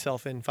see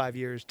myself in 5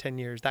 years, 10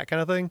 years, that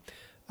kind of thing.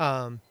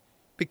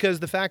 Because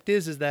the fact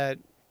is that,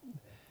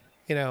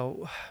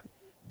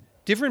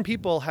 different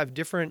people have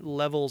different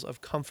levels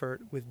of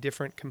comfort with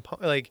different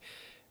components. Like,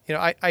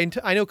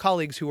 I know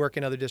colleagues who work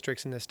in other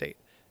districts in this state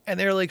and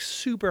they're like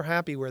super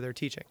happy where they're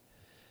teaching.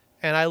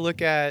 And I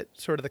look at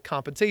sort of the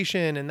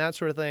compensation and that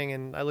sort of thing,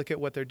 and I look at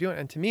what they're doing.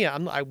 And to me,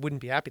 I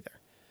wouldn't be happy there.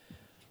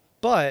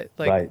 but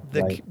like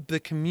Right. the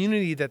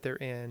community that they're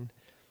in,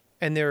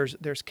 and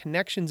there's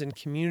connections and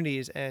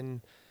communities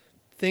and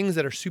things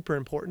that are super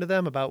important to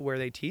them about where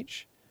they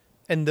teach,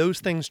 and those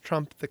things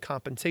trump the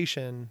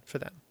compensation for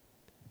them.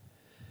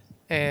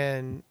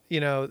 And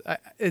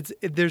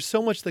there's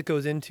so much that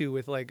goes into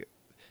with like,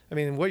 I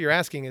mean, what you're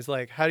asking is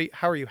like, how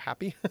are you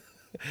happy?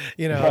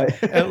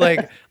 Right. And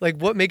like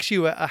what makes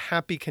you a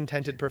happy,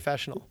 contented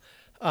professional?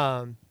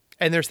 And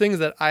there's things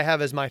that I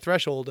have as my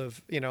threshold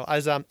of,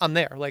 as I'm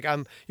there, like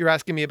you're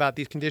asking me about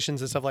these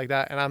conditions and stuff like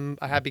that, and I'm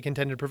a happy,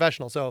 contented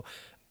professional. So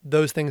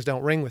those things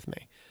don't ring with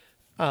me.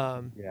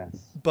 Yes.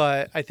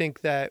 But I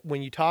think that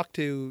when you talk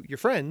to your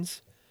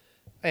friends,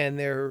 and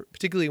they're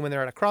particularly when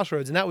they're at a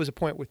crossroads, and that was a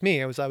point with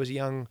me. I was a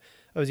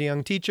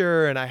young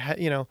teacher, and I had,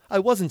 I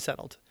wasn't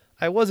settled.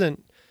 I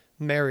wasn't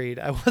married.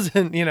 I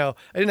wasn't, I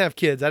didn't have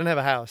kids. I didn't have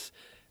a house.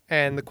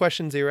 And the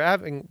questions they were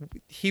having,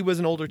 he was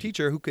an older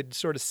teacher who could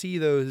sort of see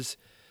those,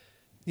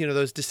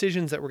 those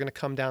decisions that were going to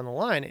come down the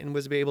line, and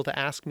was able to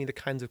ask me the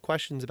kinds of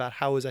questions about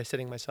how was I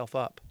setting myself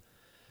up,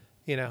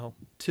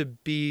 to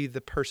be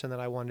the person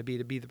that I wanted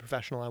to be the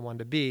professional I wanted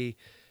to be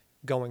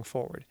going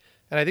forward.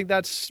 And I think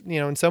that's,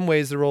 in some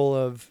ways the role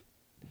of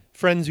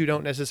friends who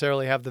don't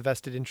necessarily have the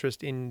vested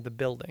interest in the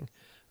building.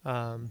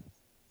 Yeah.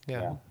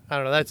 I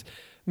don't know. That's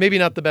maybe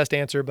not the best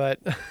answer, but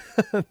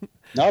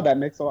No, that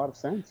makes a lot of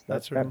sense.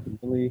 That's That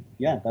really,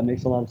 yeah, that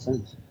makes a lot of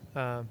sense.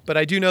 but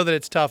I do know that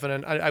it's tough,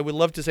 and I would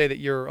love to say that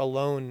you're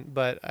alone,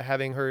 but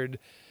having heard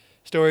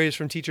stories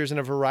from teachers in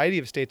a variety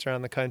of states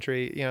around the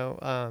country,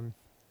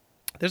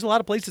 there's a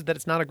lot of places that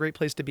it's not a great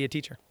place to be a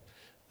teacher.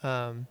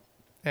 And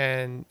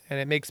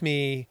it makes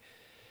me,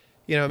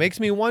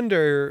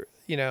 wonder,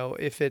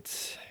 if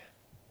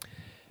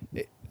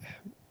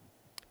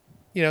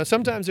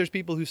sometimes there's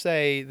people who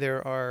say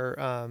there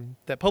are,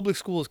 that public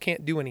schools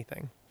can't do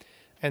anything,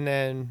 and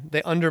then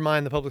they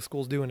undermine the public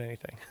schools doing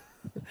anything.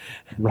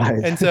 Right.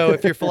 And so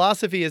if your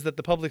philosophy is that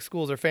the public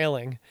schools are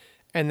failing,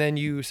 and then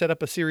you set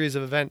up a series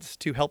of events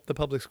to help the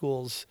public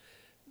schools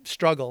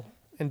struggle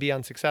and be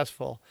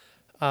unsuccessful,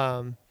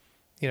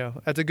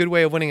 that's a good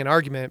way of winning an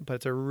argument, but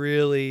it's a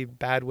really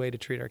bad way to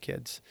treat our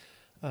kids.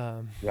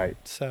 Right.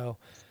 So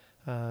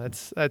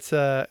that's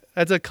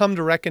a come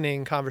to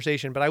reckoning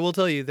conversation. But I will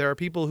tell you, there are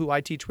people who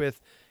I teach with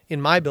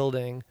in my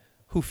building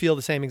who feel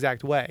the same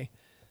exact way,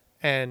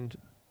 and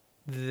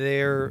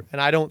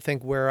I don't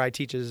think where I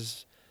teach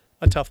is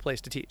a tough place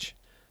to teach,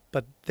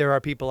 but there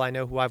are people I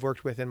know who I've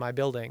worked with in my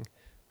building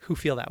who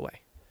feel that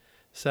way.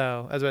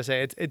 So as I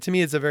say, to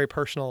me, it's a very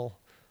personal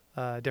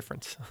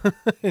difference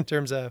in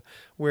terms of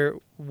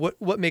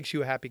what makes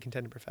you a happy,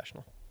 contented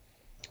professional.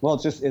 Well,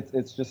 it's just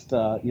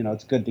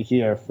it's good to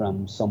hear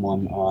from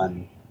someone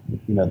on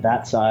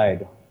that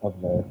side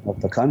of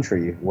the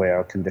country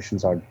where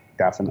conditions are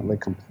definitely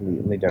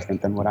completely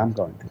different than what I'm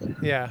going through.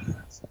 Yeah,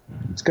 so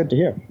it's good to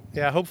hear.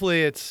 Yeah,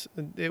 hopefully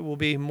it will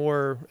be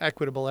more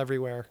equitable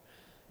everywhere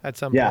at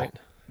some point.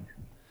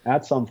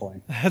 At some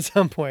point. At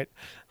some point.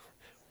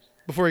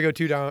 Before we go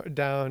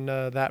down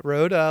that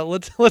road,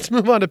 let's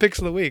move on to picks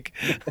of the week.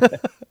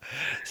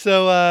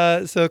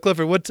 So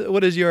Clifford,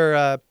 what is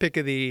your pick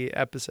of the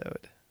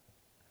episode?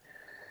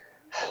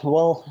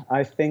 Well,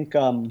 I think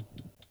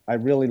I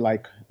really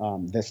like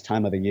this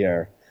time of the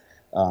year,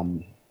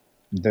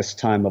 this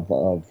time of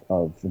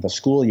the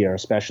school year,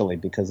 especially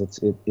because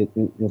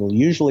it'll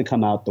usually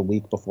come out the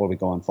week before we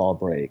go on fall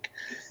break,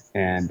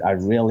 and I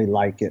really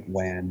like it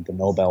when the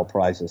Nobel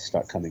Prizes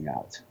start coming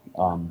out.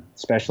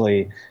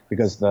 Especially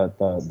because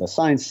the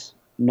science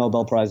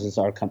Nobel Prizes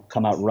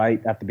come out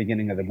right at the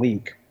beginning of the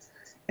week.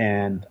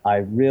 And I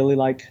really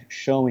like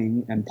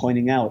showing and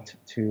pointing out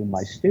to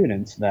my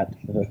students that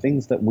the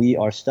things that we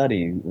are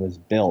studying was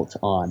built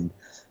on,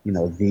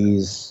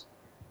 these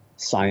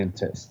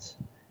scientists.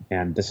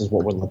 And this is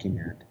what we're looking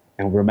at.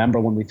 And remember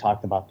when we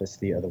talked about this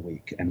the other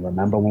week, and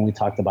remember when we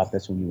talked about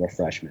this when you were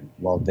freshmen.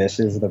 Well, this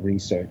is the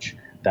research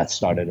that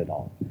started it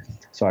all.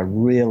 So I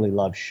really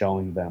love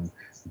showing them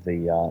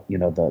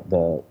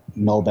the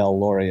Nobel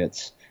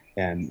laureates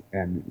and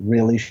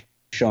really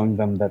showing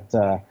them that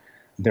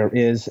there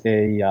is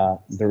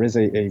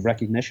a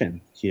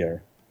recognition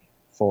here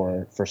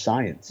for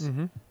science,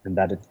 mm-hmm. and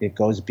that it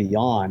goes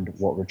beyond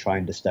what we're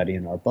trying to study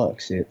in our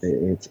books.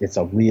 It's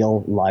a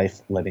real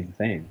life living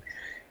thing.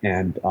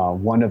 And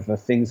one of the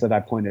things that I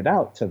pointed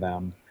out to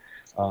them,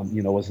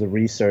 was the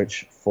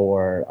research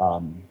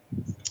for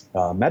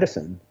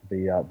medicine,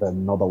 the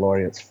Nobel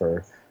laureates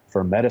for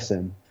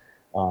medicine.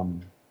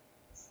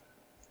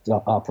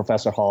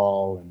 Professor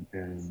Hall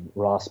and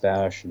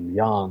Rosbash and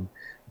Young,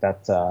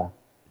 that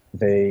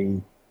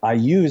I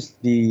used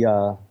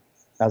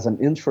as an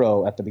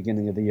intro at the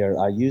beginning of the year,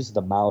 I used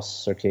the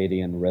mouse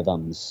circadian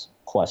rhythms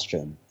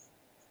question,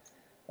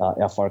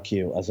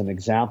 FRQ, as an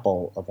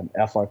example of an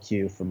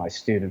FRQ for my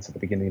students at the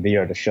beginning of the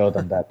year to show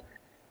them that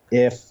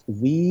if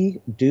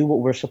we do what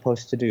we're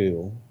supposed to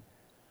do,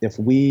 if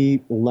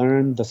we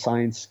learn the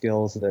science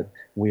skills that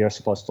we are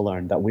supposed to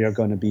learn, that we are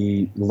going to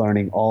be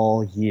learning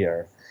all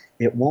year,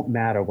 it won't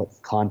matter what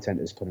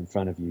content is put in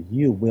front of you.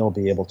 You will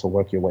be able to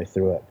work your way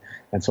through it.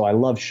 And so I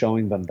love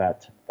showing them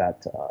that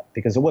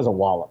because it was a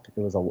wallop.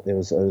 It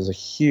was a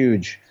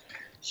huge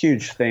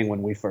thing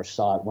when we first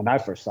saw it. When I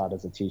first saw it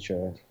as a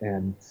teacher,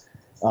 and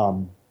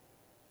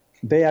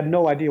they had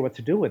no idea what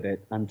to do with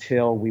it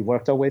until we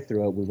worked our way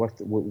through it. We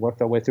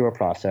worked our way through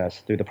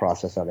the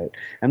process of it,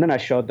 and then I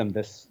showed them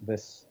this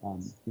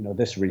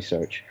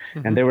research,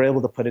 and they were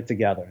able to put it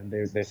together. And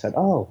they said,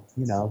 "Oh,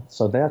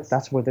 so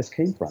that's where this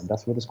came from.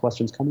 That's where this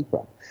question's coming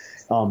from."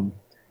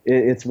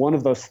 It's one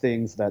of those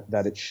things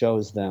that it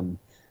shows them.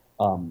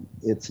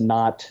 It's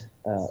not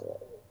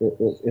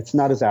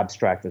as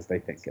abstract as they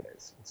think it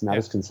is. It's not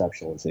as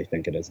conceptual as they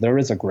think it is. There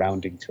is a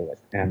grounding to it.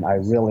 And I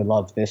really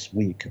love this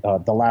week,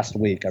 the last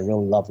week. I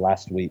really love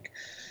last week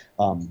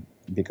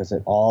because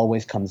it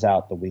always comes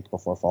out the week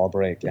before fall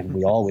break. And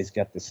we always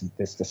get this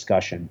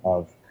discussion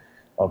of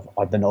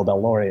the Nobel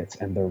laureates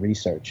and their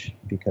research,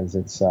 because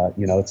it's,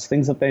 it's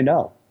things that they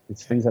know.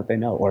 It's things that they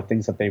know, or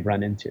things that they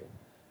run into.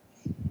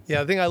 Yeah,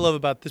 the thing I love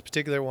about this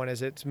particular one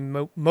is it's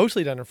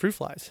mostly done on fruit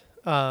flies.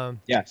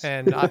 Yes.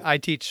 And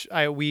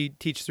we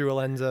teach through a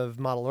lens of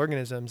model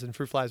organisms, and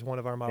fruit fly is one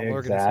of our model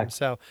organisms.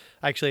 So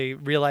actually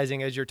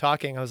realizing as you're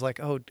talking, I was like,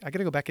 oh, I got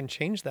to go back and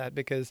change that,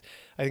 because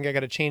I think I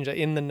got to change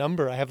in the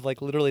number. I have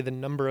like literally the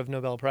number of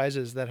Nobel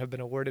Prizes that have been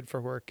awarded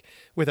for work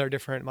with our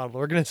different model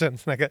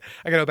organisms. And I got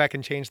to go back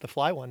and change the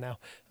fly one now.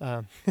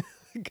 That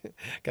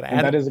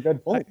is a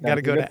good point. That's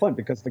a good point,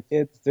 because the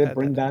kids did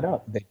bring that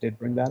up. They did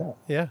bring that up.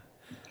 Yeah.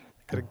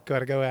 Got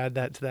to go add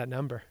that to that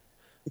number.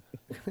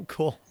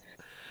 Cool.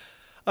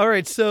 All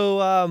right,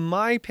 so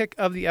my pick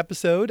of the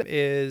episode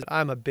is,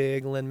 I'm a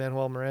big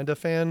Lin-Manuel Miranda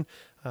fan.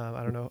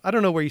 I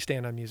don't know where you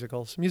stand on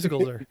musicals.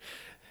 Musicals are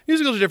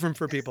different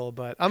for people,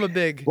 but I'm a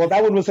big. Well,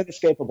 that one was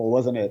inescapable,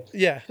 wasn't it?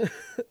 Yeah.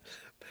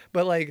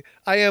 But like,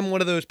 I am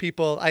one of those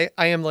people, I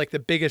am like the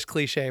biggest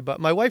cliche, but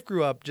my wife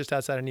grew up just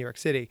outside of New York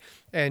City.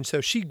 And so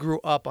she grew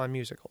up on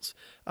musicals.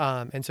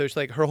 And so it's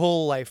like her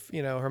whole life,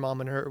 her mom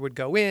and her would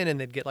go in and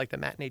they'd get like the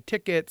matinee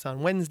tickets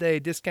on Wednesday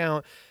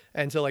discount.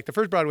 And so like the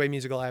first Broadway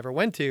musical I ever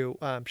went to,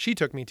 she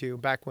took me to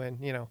back when,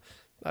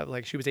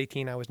 like she was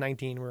 18, I was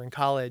 19, we were in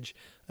college.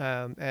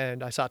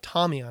 And I saw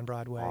Tommy on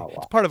Broadway. Oh, wow.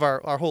 It's part of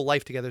our whole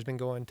life together has been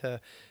going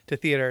to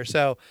theater.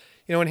 So,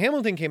 when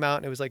Hamilton came out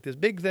and it was like this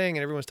big thing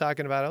and everyone was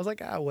talking about it, I was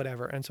like,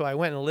 whatever. And so I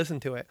went and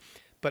listened to it.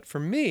 But for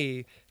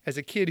me, as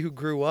a kid who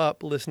grew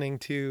up listening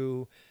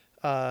to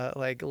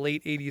like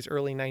late 80s,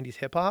 early 90s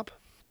hip hop,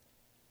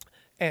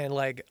 and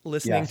like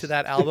listening to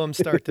that album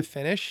start to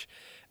finish,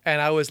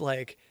 and I was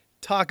like,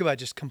 talk about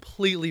just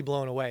completely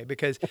blown away,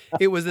 because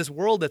it was this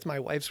world that's my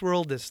wife's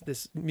world,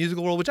 this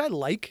musical world, which I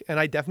like, and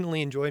I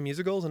definitely enjoy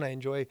musicals, and I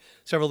enjoy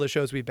several of the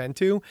shows we've been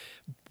to,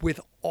 with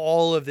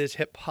all of this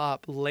hip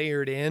hop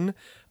layered in.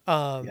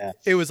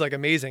 It was like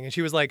amazing. And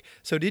she was like,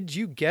 so did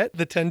you get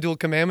the 10 Dual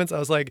Commandments? I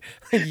was like,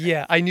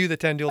 yeah, I knew the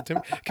 10 Dual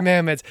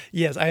Commandments.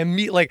 Yes, I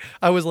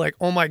was like,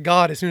 oh my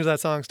God, as soon as that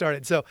song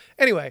started. So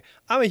anyway,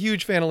 I'm a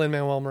huge fan of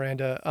Lin-Manuel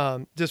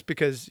Miranda, just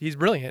because he's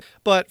brilliant.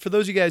 But for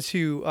those of you guys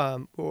who,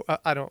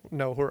 I don't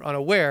know, who are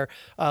unaware,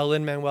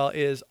 Lin-Manuel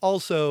is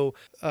also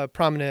a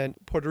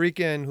prominent Puerto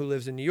Rican who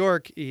lives in New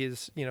York.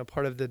 He's,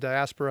 part of the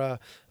diaspora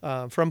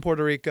from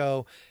Puerto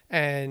Rico.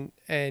 And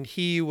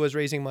he was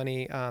raising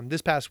money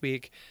this past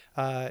week.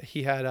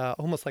 He had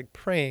almost like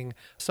praying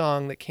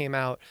song that came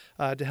out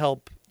to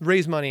help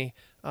raise money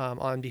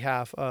on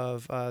behalf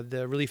of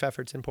the relief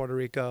efforts in Puerto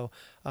Rico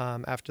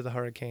after the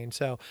hurricane.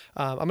 So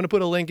I'm going to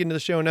put a link into the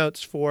show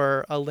notes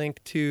for a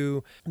link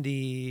to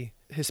the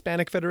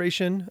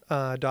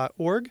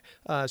HispanicFederation.org,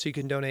 so you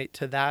can donate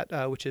to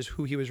that, which is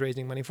who he was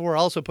raising money for.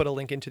 I'll also put a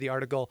link into the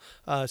article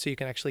so you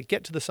can actually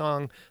get to the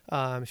song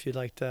if you'd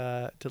like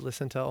to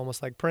listen to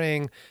Almost Like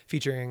Praying,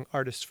 featuring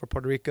artists for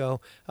Puerto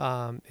Rico.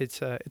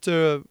 It's a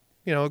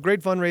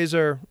great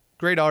fundraiser,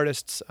 great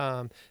artists,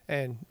 and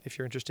if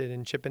you're interested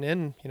in chipping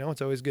in,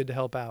 it's always good to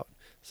help out.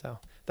 So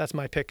that's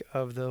my pick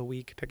of the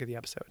week, pick of the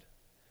episode.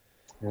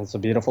 That's a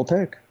beautiful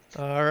pick.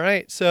 All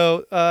right.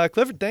 So,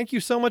 Clifford, thank you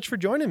so much for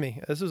joining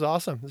me. This was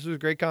awesome. This was a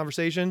great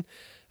conversation.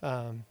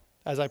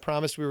 As I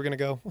promised, we were going to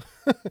go,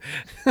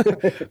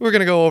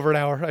 over an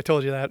hour. I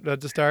told you that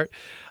to start.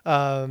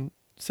 So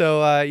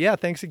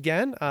thanks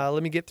again.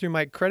 Let me get through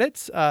my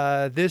credits.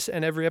 This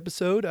and every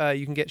episode,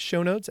 you can get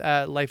show notes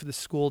at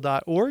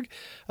lifeoftheschool.org.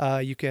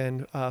 You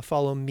can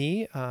follow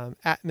me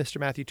at Mr.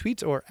 Matthew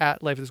Tweets or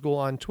at Life of the School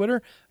on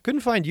Twitter.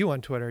 Couldn't find you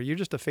on Twitter. You're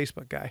just a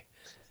Facebook guy.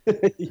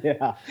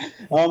 Yeah.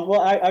 Well,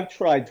 I've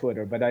tried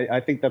Twitter, but I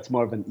think that's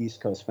more of an East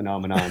Coast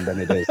phenomenon than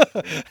it is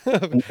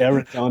an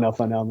Arizona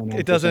phenomenon.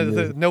 It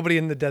doesn't. Nobody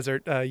in the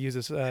desert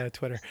uses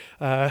Twitter.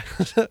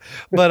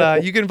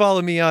 But you can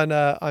follow me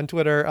on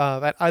Twitter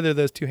at either of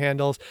those two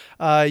handles.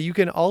 You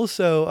can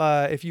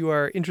also, if you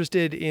are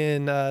interested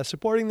in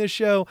supporting this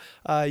show,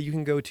 you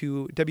can go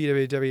to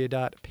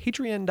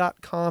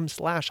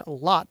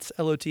www.patreon.com/lots,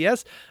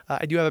 LOTS.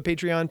 I do have a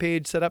Patreon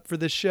page set up for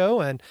this show,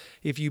 and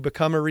if you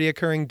become a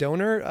reoccurring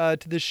donor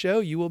to this show,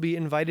 you will be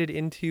invited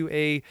into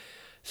a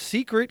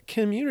secret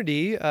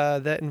community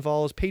that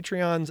involves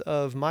Patreons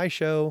of my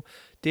show,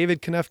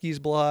 David Konofsky's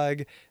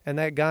blog, and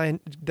that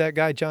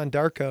guy John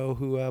Darko,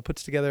 who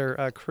puts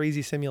together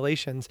crazy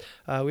simulations.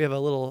 We have a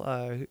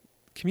little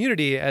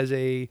community as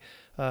a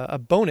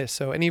bonus.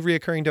 So any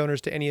reoccurring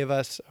donors to any of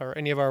us or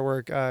any of our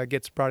work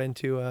gets brought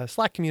into a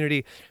Slack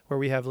community where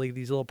we have like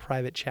these little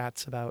private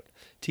chats about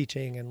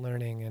teaching and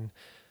learning. And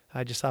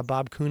I just saw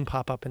Bob Kuhn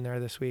pop up in there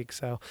this week.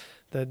 So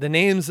the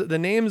names of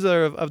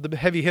the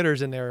heavy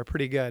hitters in there are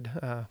pretty good.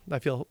 I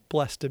feel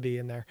blessed to be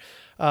in there.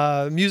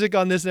 Music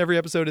on this and every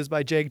episode is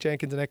by Jake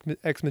Jenkins and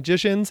Ex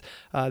Magicians.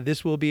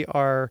 This will be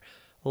our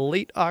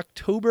late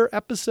October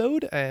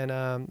episode, and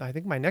I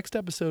think my next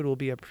episode will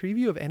be a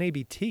preview of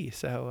NABT.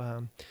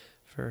 So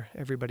for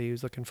everybody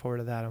who's looking forward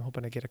to that, I'm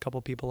hoping to get a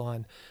couple people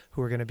on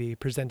who are going to be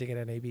presenting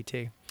at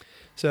NABT.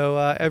 So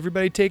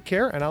everybody take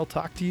care, and I'll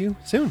talk to you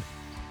soon.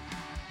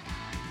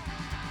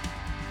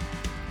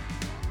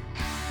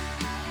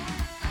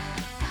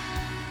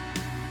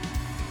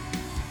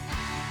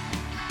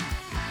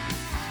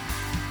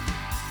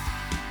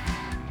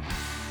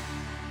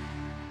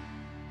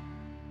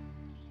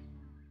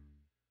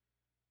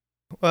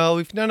 Well,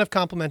 we've done enough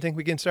complimenting.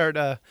 We can start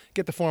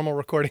get the formal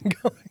recording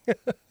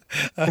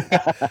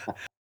going.